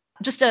about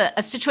just a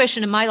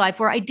situation in my life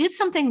where I did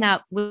something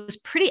that was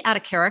pretty out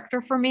of character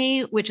for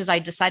me, which is I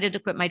decided to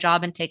quit my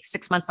job and take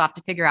 6 months off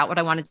to figure out what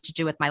I wanted to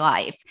do with my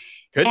life.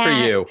 Good for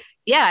you.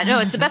 Yeah, no,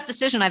 it's the best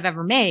decision I've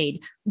ever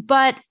made.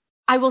 But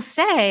I will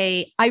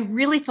say, I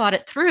really thought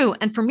it through.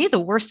 And for me, the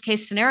worst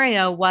case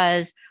scenario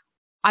was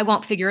I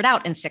won't figure it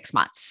out in 6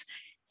 months.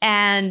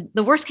 And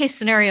the worst case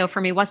scenario for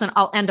me wasn't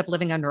I'll end up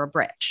living under a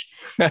bridge.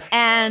 But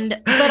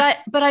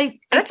I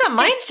that's a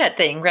mindset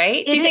thing,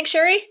 right? Do you think,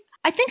 Sherry?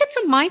 I think it's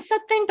a mindset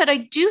thing, but I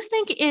do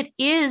think it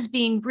is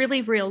being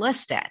really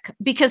realistic,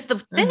 because the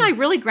thing I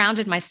really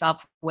grounded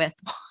myself with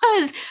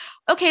was,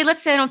 okay,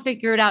 let's say I don't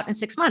figure it out in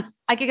 6 months.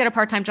 I could get a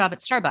part-time job at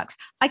Starbucks.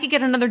 I could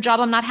get another job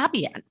I'm not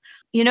happy in,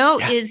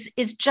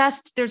 is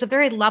just, there's a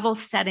very level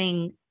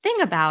setting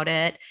thing about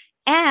it.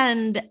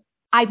 And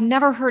I've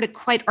never heard it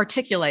quite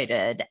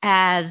articulated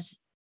as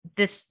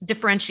this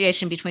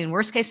differentiation between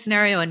worst case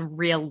scenario and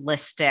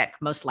realistic,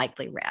 most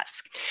likely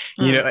risk.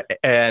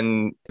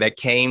 And that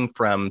came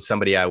from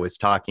somebody I was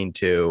talking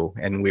to,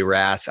 and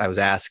I was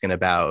asking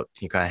about,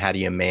 how do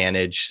you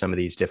manage some of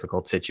these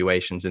difficult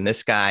situations? And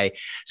this guy,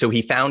 so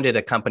he founded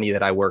a company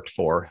that I worked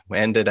for,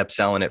 ended up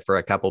selling it for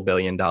a couple $2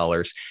 billion.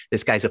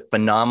 This guy's a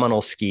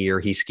phenomenal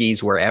skier. He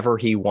skis wherever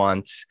he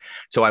wants.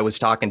 So I was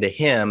talking to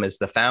him as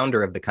the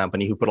founder of the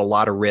company, who put a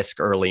lot of risk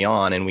early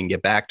on, and we can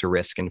get back to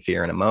risk and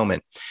fear in a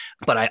moment.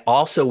 But I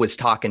also was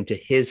talking to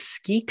his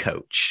ski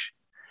coach,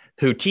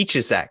 who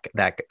teaches that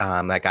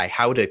guy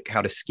how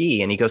to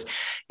ski. And he goes,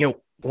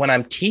 when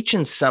I'm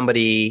teaching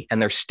somebody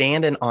and they're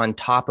standing on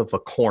top of a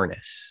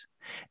cornice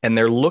and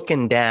they're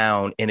looking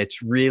down and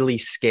it's really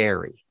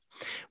scary,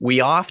 we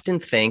often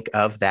think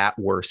of that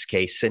worst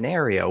case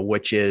scenario,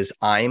 which is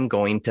I'm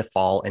going to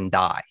fall and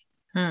die.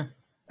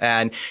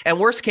 And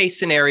worst case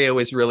scenario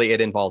is really,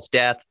 it involves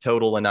death,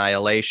 total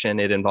annihilation.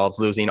 It involves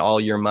losing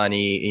all your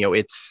money.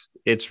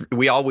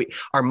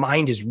 Our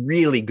mind is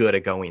really good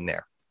at going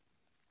there.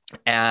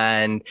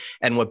 And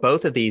what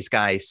both of these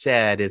guys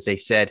said is, they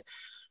said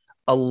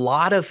a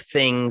lot of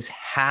things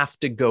have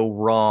to go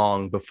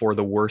wrong before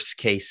the worst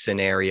case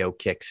scenario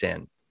kicks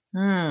in.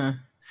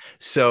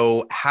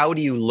 So how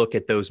do you look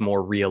at those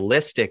more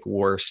realistic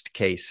worst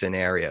case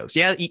scenarios?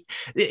 Yeah,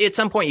 at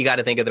some point you got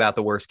to think about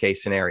the worst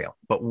case scenario,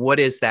 but what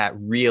is that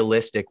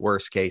realistic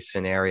worst case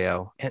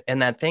scenario?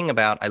 And that thing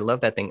about, I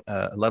love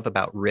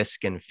about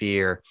risk and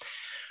fear.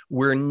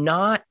 We're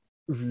not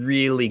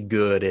really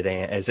good at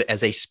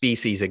as a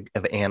species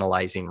of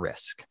analyzing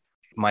risk.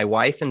 My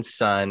wife and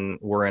son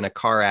were in a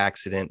car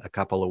accident a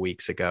couple of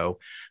weeks ago.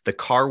 The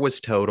car was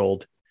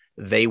totaled.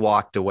 They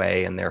walked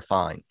away and they're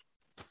fine.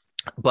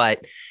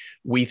 But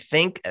we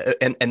think,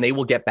 and they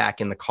will get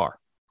back in the car.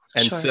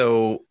 And Sure.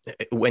 So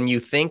when you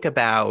think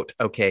about,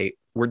 okay,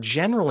 we're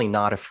generally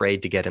not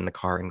afraid to get in the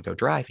car and go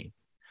driving.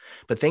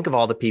 But think of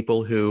all the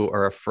people who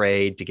are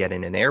afraid to get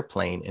in an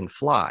airplane and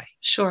fly.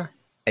 Sure.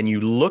 And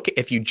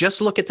if you just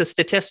look at the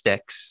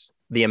statistics,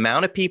 the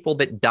amount of people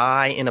that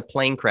die in a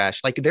plane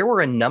crash, like there were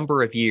a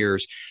number of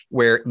years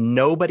where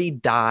nobody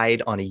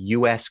died on a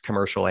US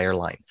commercial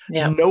airline.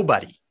 Yeah.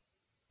 Nobody.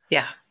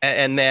 Yeah.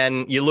 And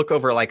then you look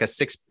over like a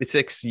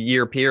six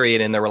year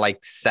period, and there were like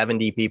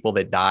 70 people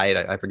that died.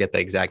 I forget the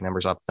exact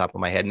numbers off the top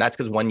of my head. And that's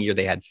because one year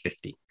they had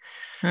 50.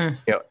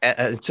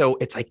 And so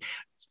it's like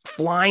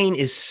flying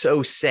is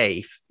so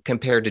safe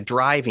compared to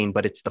driving,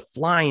 but it's the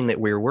flying that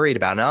we're worried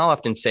about. And I'll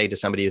often say to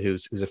somebody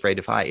who's afraid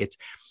to fly,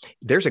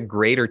 there's a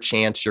greater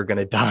chance you're going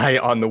to die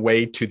on the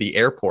way to the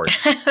airport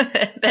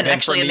than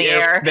actually in the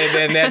air.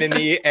 than in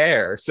the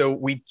air. So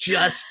we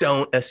just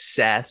don't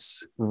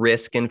assess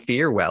risk and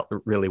fear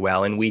really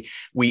well. And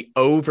we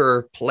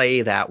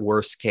overplay that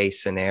worst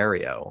case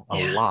scenario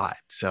a lot.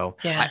 So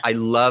I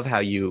love how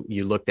you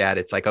looked at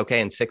it. It's like, okay,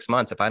 in 6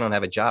 months, if I don't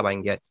have a job, I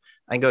can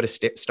go to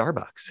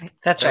Starbucks.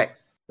 That's right.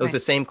 It was the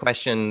same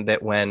question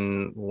that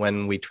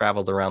when we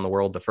traveled around the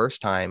world the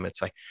first time,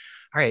 it's like,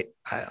 all right,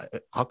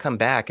 I'll come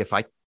back if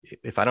I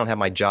don't have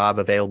my job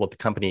available at the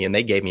company and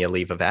they gave me a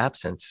leave of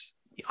absence,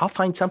 I'll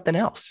find something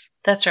else.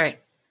 That's right.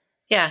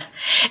 Yeah.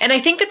 And I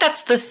think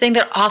that's the thing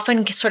that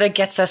often sort of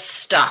gets us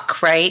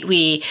stuck, right?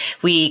 We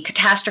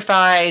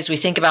catastrophize. We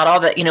think about all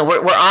that, we're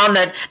on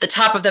the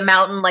top of the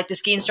mountain, like the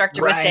ski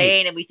instructor was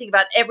saying, and we think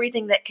about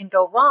everything that can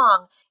go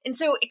wrong. And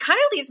so it kind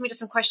of leads me to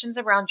some questions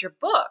around your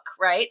book,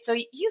 right? So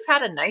you've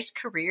had a nice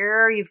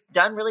career. You've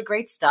done really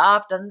great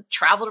stuff,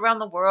 traveled around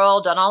the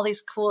world, done all these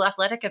cool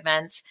athletic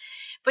events.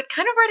 But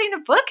kind of writing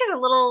a book is a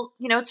little,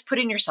 it's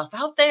putting yourself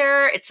out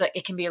there.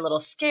 It can be a little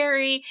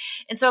scary.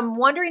 And so I'm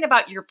wondering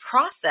about your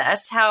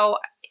process, how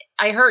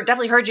I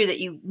definitely heard you that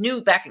you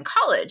knew back in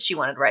college you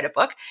wanted to write a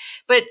book,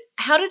 but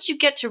how did you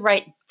get to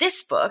write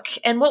this book?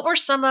 And what were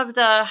some of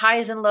the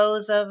highs and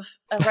lows of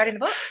writing a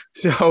book?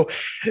 So,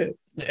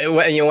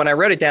 when I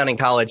wrote it down in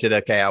college that,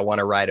 okay, I want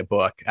to write a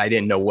book, I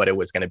didn't know what it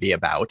was going to be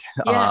about.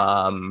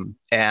 Yeah.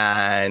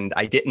 And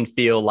I didn't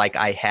feel like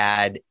I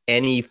had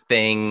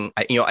anything,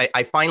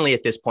 I finally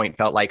at this point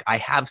felt like I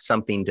have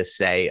something to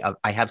say.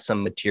 I have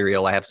some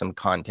material, I have some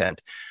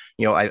content.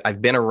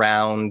 I've been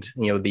around,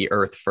 the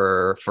earth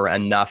for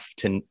enough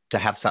to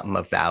have something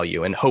of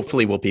value, and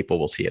hopefully people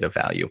will see it of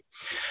value.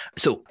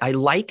 So I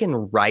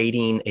liken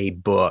writing a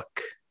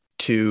book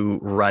to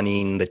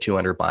running the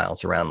 200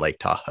 miles around Lake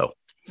Tahoe.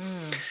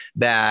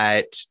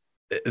 That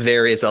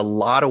there is a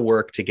lot of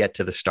work to get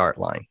to the start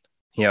line.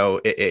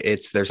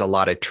 There's a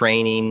lot of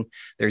training.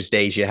 There's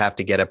days you have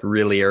to get up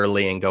really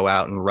early and go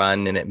out and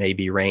run, and it may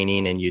be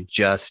raining and you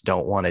just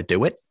don't want to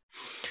do it.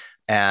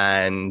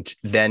 And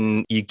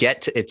then you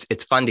get to,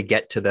 it's fun to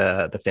get to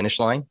the finish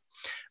line,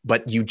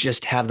 but you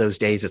just have those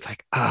days. It's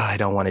like, I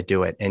don't want to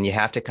do it. And you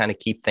have to kind of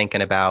keep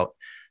thinking about,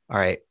 all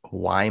right,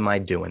 why am I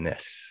doing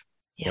this?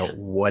 Yeah.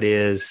 What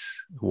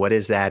is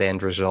that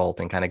end result,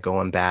 and kind of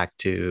going back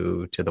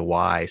to the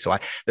why. So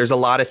there's a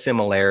lot of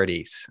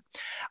similarities.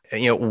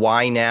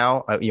 Why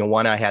now?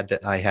 One, I had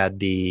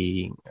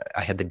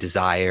the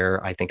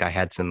desire. I think I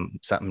had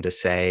something to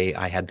say.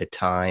 I had the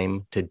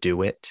time to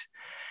do it.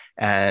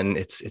 And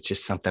it's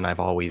just something I've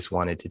always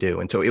wanted to do.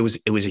 And so it was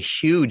a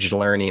huge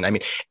learning. I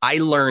mean, I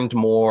learned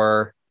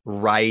more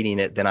writing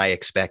it than I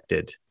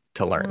expected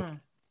to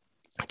learn.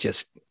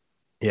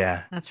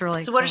 Yeah. That's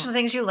really So what are some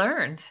things you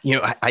learned?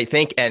 I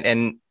think,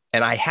 and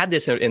I had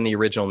this in the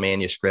original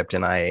manuscript,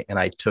 and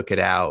I took it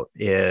out,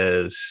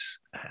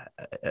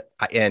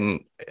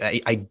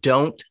 I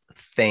don't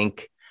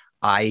think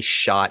I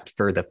shot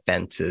for the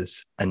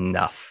fences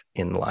enough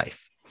in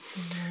life.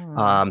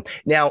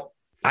 Now,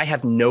 I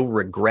have no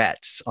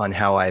regrets on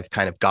how I've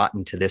kind of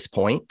gotten to this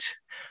point,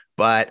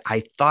 but I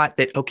thought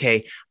that,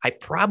 okay, I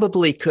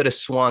probably could have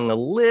swung a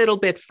little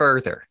bit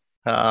further.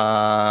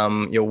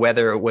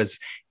 Whether it was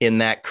in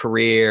that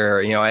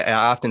career, I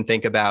often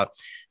think about,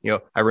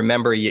 I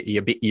remember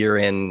you're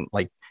in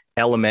like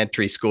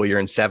elementary school, you're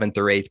in 7th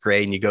or 8th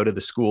grade, and you go to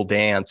the school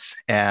dance,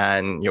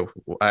 and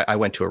I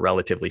went to a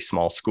relatively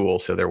small school,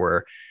 so there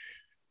were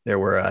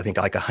I think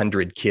like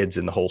 100 kids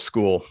in the whole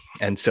school,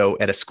 and so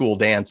at a school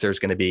dance there's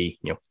going to be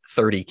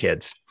 30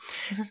 kids,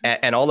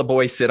 and all the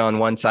boys sit on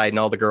one side and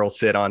all the girls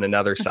sit on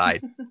another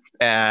side,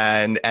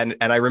 and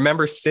I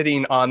remember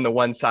sitting on the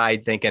one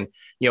side thinking,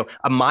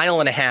 a mile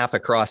and a half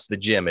across the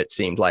gym, it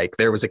seemed like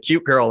there was a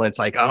cute girl, and it's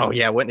like, oh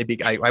yeah, wouldn't it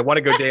be? I want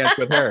to go dance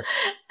with her.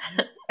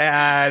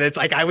 And it's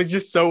like, I was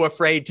just so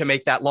afraid to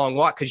make that long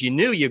walk, because you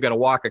knew you're going to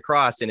walk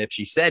across. And if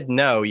she said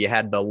no, you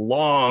had the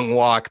long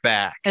walk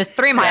back. It was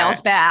 3 miles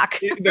back.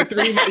 The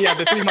 3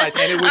 miles.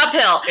 And it was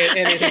uphill.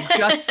 And it had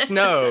just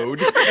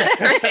snowed.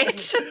 Right.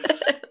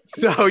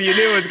 So you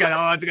knew it's going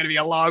to be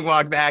a long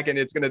walk back, and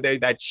it's going to be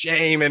that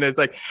shame. And it's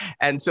like,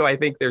 and so I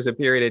think there's a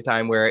period of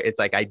time where it's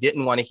like, I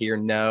didn't want to hear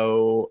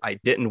no, I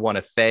didn't want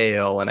to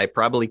fail. And I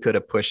probably could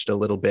have pushed a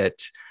little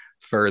bit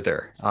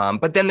further.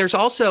 But then there's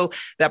also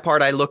that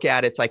part I look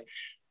at, it's like,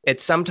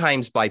 it's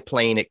sometimes by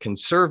playing it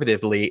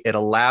conservatively, it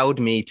allowed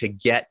me to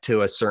get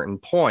to a certain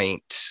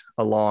point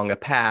along a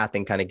path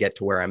and kind of get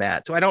to where I'm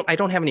at. So I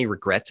don't have any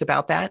regrets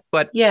about that.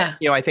 But yeah,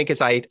 I think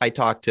as I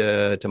talk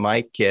to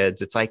my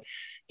kids, it's like,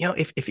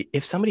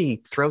 if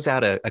somebody throws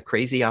out a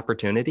crazy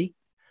opportunity,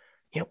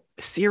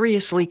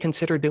 seriously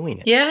consider doing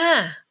it.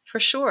 Yeah, for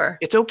sure.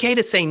 It's okay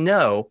to say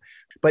no,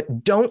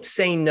 but don't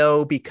say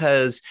no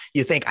because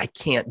you think I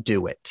can't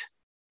do it.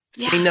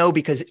 Say no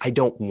because I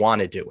don't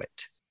want to do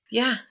it.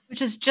 Yeah.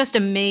 Which is just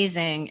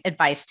amazing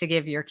advice to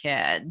give your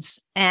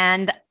kids.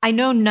 And I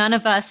know none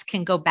of us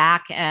can go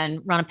back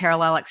and run a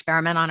parallel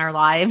experiment on our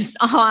lives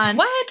on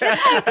what?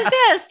 If I did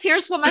this,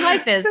 here's what my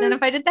life is. And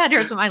if I did that,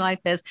 here's what my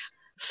life is.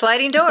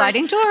 Sliding doors,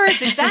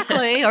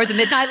 exactly. Or the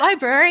Midnight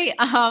Library.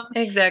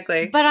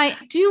 Exactly. But I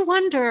do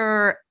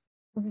wonder,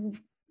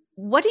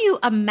 what do you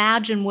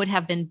imagine would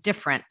have been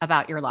different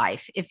about your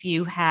life if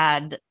you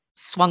had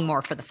swung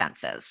more for the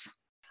fences?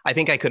 I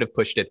think I could have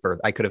pushed it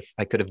further. I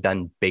could have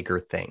done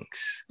bigger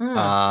things.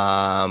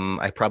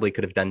 I probably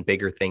could have done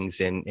bigger things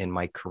in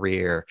my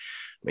career.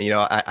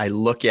 I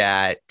look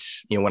at,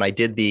 when I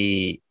did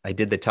the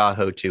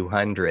Tahoe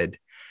 200,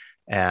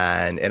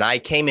 and I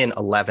came in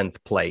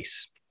 11th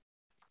place.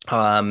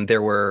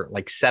 There were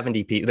like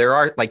 70 people. There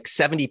are like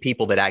 70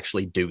 people that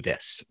actually do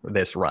this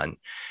run.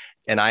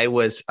 And I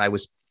was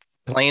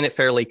playing it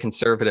fairly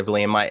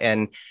conservatively,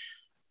 and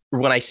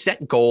when I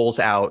set goals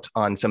out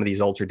on some of these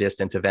ultra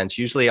distance events,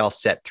 usually I'll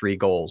set 3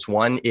 goals.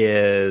 One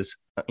is,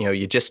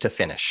 you just to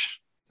finish.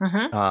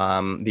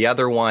 The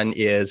other one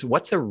is,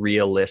 what's a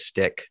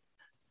realistic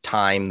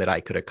time that I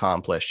could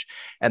accomplish?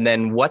 And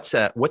then what's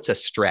a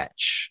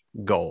stretch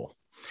goal?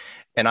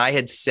 And I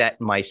had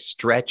set my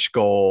stretch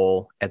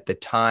goal at the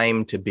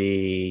time to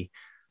be,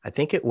 I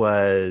think it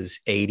was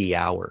 80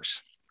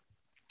 hours.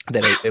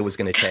 That it was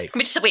going to take. Can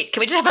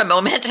we just have a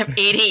moment of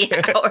 80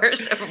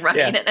 hours of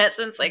running in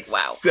essence? Like,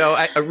 wow. So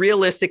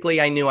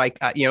realistically, I knew I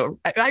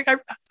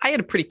had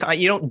a pretty,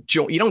 you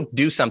don't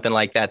do something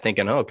like that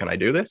thinking, oh, can I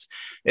do this?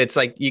 It's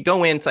like, you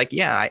go in, it's like,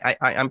 yeah,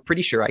 I'm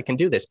pretty sure I can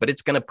do this, but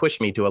it's going to push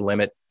me to a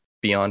limit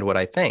beyond what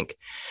I think.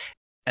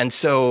 And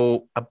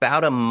so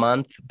about a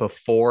month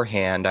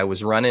beforehand, I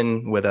was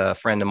running with a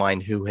friend of mine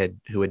who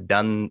had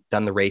done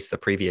the race the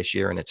previous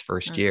year in its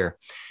first year.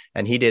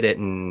 And he did it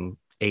in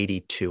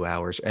 82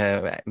 hours,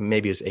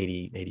 maybe it was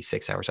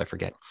 86 hours, I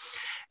forget.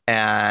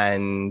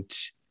 And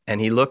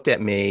he looked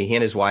at me, he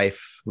and his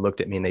wife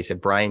looked at me, and they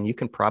said, Brian, you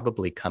can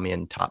probably come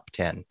in top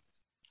 10.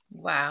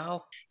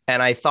 Wow.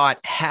 And I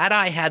thought, had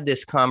I had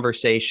this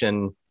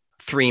conversation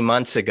 3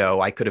 months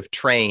ago, I could have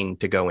trained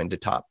to go into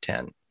top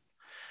 10.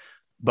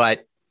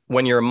 But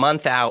when you're a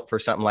month out for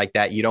something like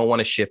that, you don't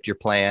want to shift your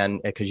plan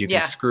because you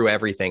can screw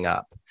everything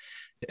up.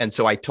 And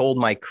so I told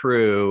my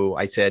crew,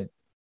 I said,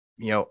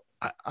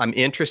 I'm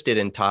interested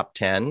in top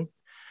 10,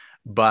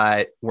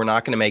 but we're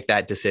not going to make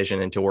that decision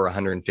until we're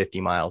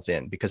 150 miles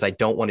in, because I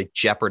don't want to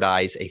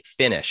jeopardize a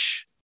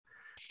finish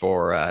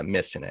for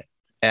missing it.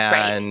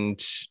 And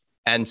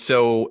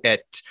so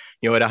at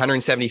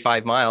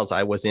 175 miles,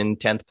 I was in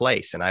 10th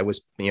place, and I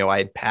was, I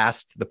had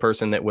passed the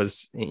person that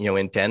was,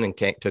 in 10 and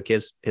took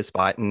his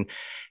spot. And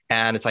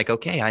it's like,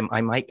 okay,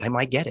 I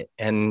might get it.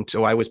 And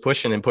so I was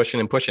pushing.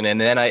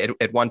 And then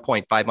at one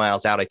point, 5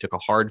 miles out, I took a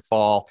hard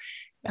fall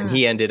and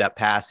he ended up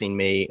passing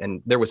me,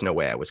 and there was no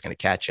way I was going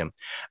to catch him.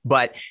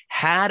 But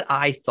had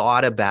I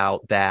thought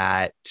about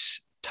that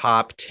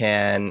top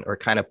 10 or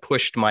kind of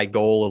pushed my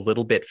goal a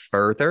little bit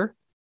further,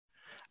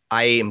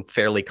 I am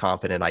fairly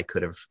confident I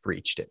could have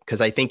reached it,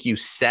 because I think you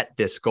set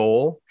this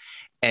goal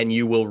and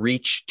you will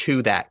reach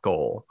to that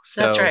goal.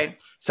 So that's right.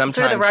 Sometimes,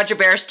 sort of the Roger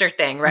Bannister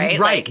thing, right?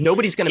 Right. Like,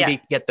 nobody's going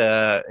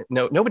to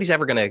nobody's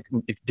ever going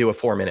to do a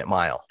 4-minute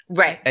mile.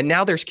 Right. And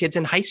now there's kids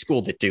in high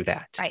school that do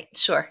that. Right.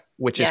 Sure.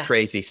 Which is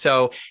crazy.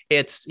 So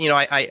it's,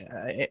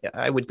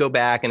 I would go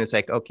back and it's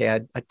like, okay,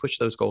 I'd push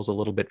those goals a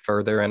little bit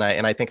further. And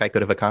I think I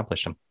could have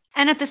accomplished them.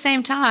 And at the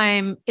same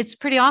time, it's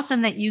pretty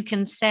awesome that you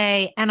can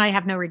say, and I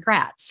have no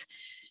regrets.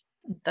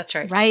 That's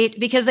right. Right.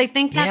 Because I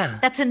think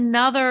that's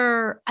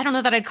another, I don't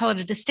know that I'd call it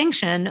a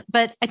distinction,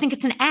 but I think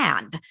it's an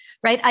and,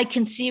 right? I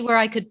can see where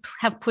I could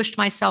have pushed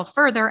myself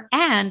further,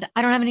 and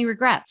I don't have any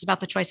regrets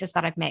about the choices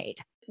that I've made.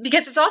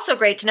 Because it's also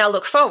great to now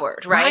look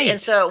forward, right? And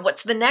so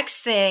what's the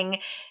next thing?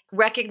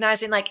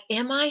 Recognizing, like,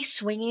 am I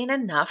swinging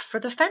enough for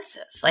the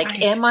fences?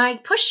 Like, am I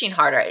pushing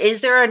harder?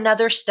 Is there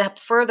another step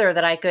further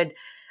that I could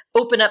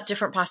open up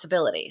different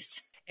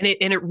possibilities?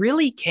 And it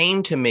really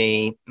came to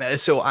me.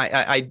 So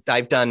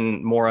I've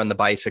done more on the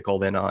bicycle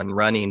than on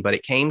running, but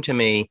it came to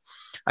me.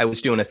 I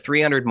was doing a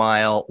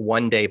 300-mile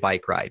one-day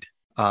bike ride.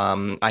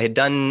 I had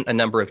done a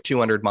number of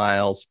 200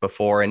 miles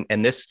before,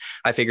 and this,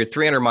 I figured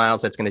 300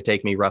 miles, that's going to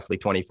take me roughly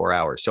 24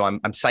 hours. So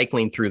I'm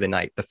cycling through the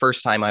night. The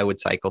first time I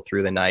would cycle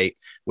through the night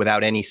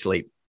without any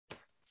sleep.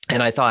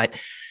 And I thought,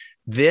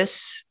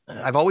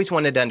 I've always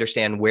wanted to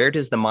understand, where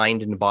does the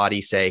mind and the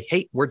body say,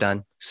 hey, we're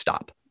done,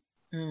 stop.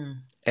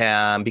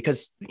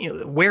 Because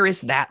where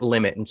is that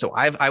limit? And so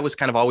I was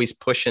kind of always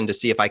pushing to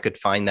see if I could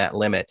find that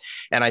limit.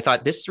 And I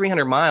thought this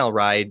 300-mile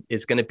ride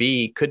is going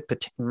to could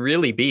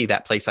really be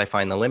that place I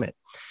find the limit.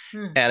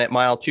 And at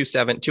mile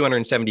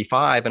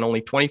 275 and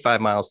only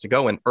 25 miles to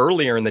go. And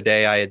earlier in the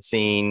day, I had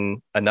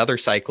seen another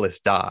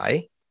cyclist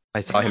die.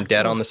 I saw him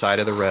dead on the side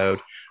of the road.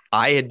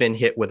 I had been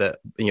hit with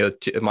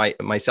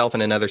myself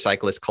and another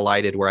cyclist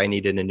collided where I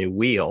needed a new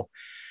wheel.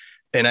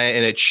 And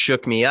it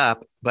shook me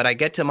up. But I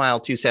get to mile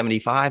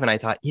 275 and I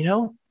thought,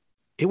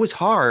 it was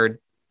hard,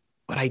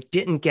 but I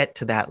didn't get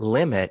to that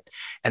limit.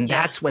 And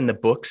that's when the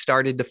book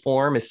started to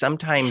form. Is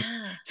sometimes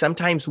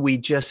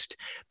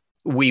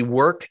we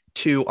work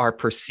to our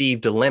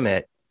perceived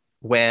limit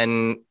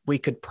when we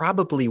could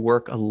probably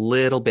work a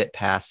little bit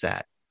past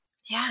that.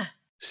 Yeah.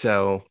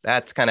 So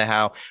that's kind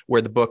of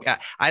where the book,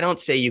 I don't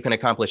say you can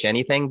accomplish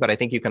anything, but I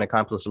think you can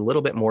accomplish a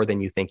little bit more than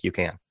you think you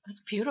can. That's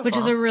beautiful. Which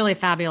is a really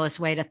fabulous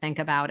way to think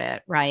about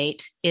it, right?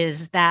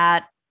 Is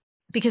that,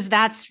 because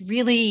that's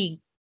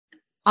really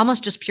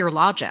almost just pure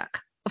logic.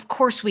 Of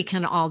course, we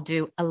can all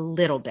do a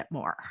little bit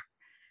more.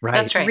 Right.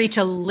 That's right. Reach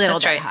a little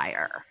bit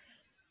higher.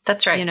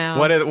 That's right.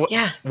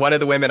 One of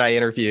the women I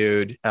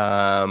interviewed,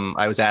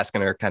 I was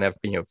asking her, kind of,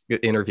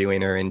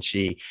 interviewing her, and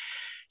she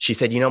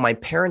said, my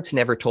parents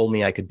never told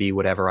me I could be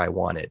whatever I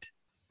wanted,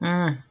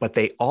 but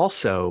they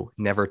also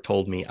never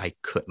told me I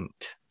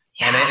couldn't.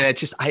 Yeah. And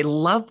it's just, I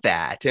love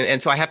that.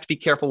 And so I have to be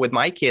careful with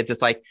my kids.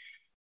 It's like,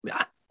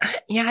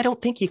 I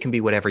don't think you can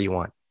be whatever you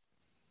want.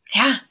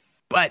 Yeah.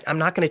 But I'm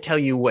not going to tell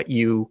you what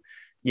you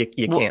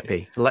can't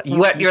be.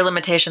 What your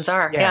limitations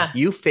are. Yeah.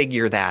 You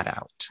figure that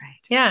out. Right.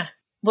 Yeah.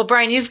 Well,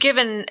 Brian, you've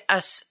given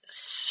us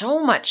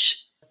so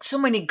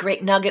many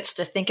great nuggets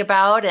to think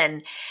about.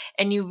 And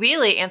you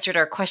really answered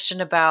our question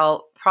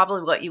about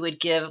probably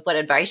what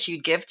advice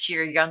you'd give to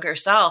your younger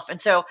self. And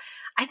so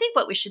I think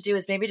what we should do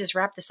is maybe just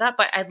wrap this up,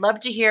 but I'd love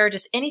to hear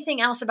just anything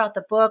else about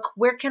the book.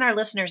 Where can our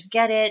listeners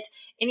get it?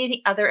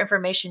 Anything other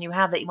information you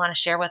have that you want to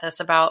share with us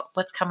about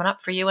what's coming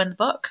up for you in the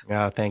book?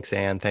 Oh, thanks,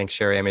 Anne. Thanks,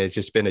 Sherry. I mean, it's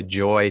just been a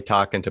joy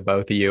talking to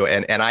both of you.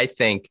 And I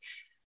think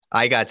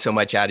I got so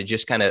much out of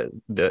just kind of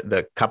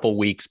the couple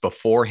weeks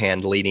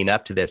beforehand leading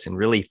up to this and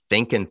really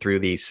thinking through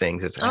these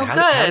things. It's like,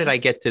 how did I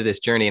get to this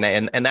journey?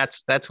 And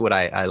that's what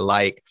I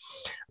like.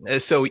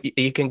 So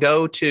you can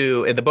go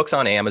to, the book's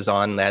on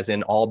Amazon, as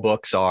in all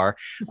books are.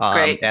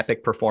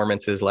 Epic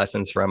Performances,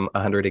 Lessons from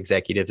 100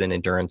 Executives and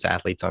Endurance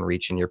Athletes on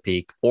Reaching Your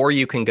Peak. Or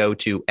you can go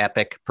to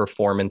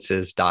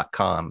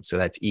epicperformances.com. So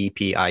that's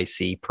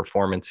EPIC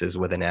performances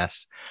with an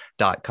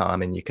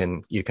S.com. And you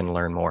can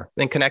learn more.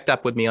 Then connect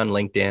up with me on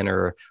LinkedIn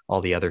or all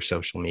the other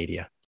social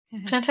media.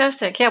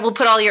 Fantastic. Yeah, we'll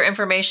put all your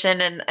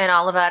information and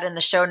all of that in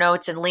the show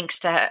notes and links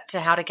to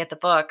how to get the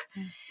book.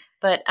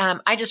 But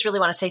I just really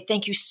want to say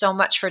thank you so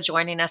much for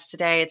joining us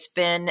today. It's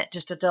been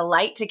just a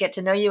delight to get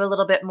to know you a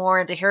little bit more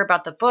and to hear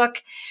about the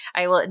book.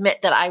 I will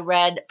admit that I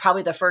read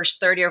probably the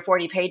first 30 or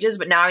 40 pages,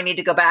 but now I need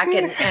to go back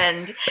and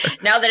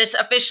now that it's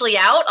officially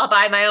out, I'll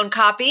buy my own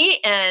copy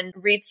and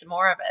read some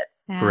more of it.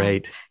 Yeah.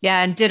 Great.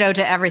 Yeah. And ditto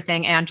to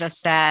everything Anne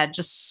just said.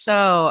 Just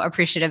so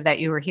appreciative that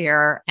you were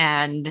here.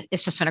 And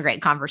it's just been a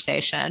great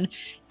conversation.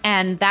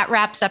 And that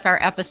wraps up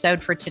our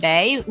episode for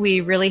today.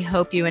 We really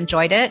hope you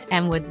enjoyed it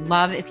and would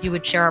love if you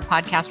would share our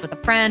podcast with a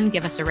friend,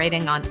 give us a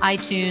rating on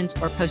iTunes,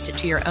 or post it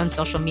to your own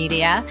social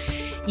media.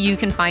 You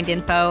can find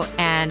info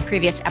and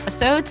previous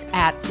episodes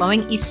at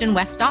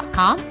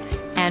flowingeastandwest.com.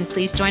 And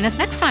please join us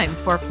next time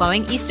for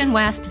Flowing East and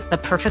West, the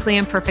perfectly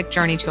imperfect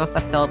journey to a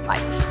fulfilled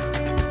life.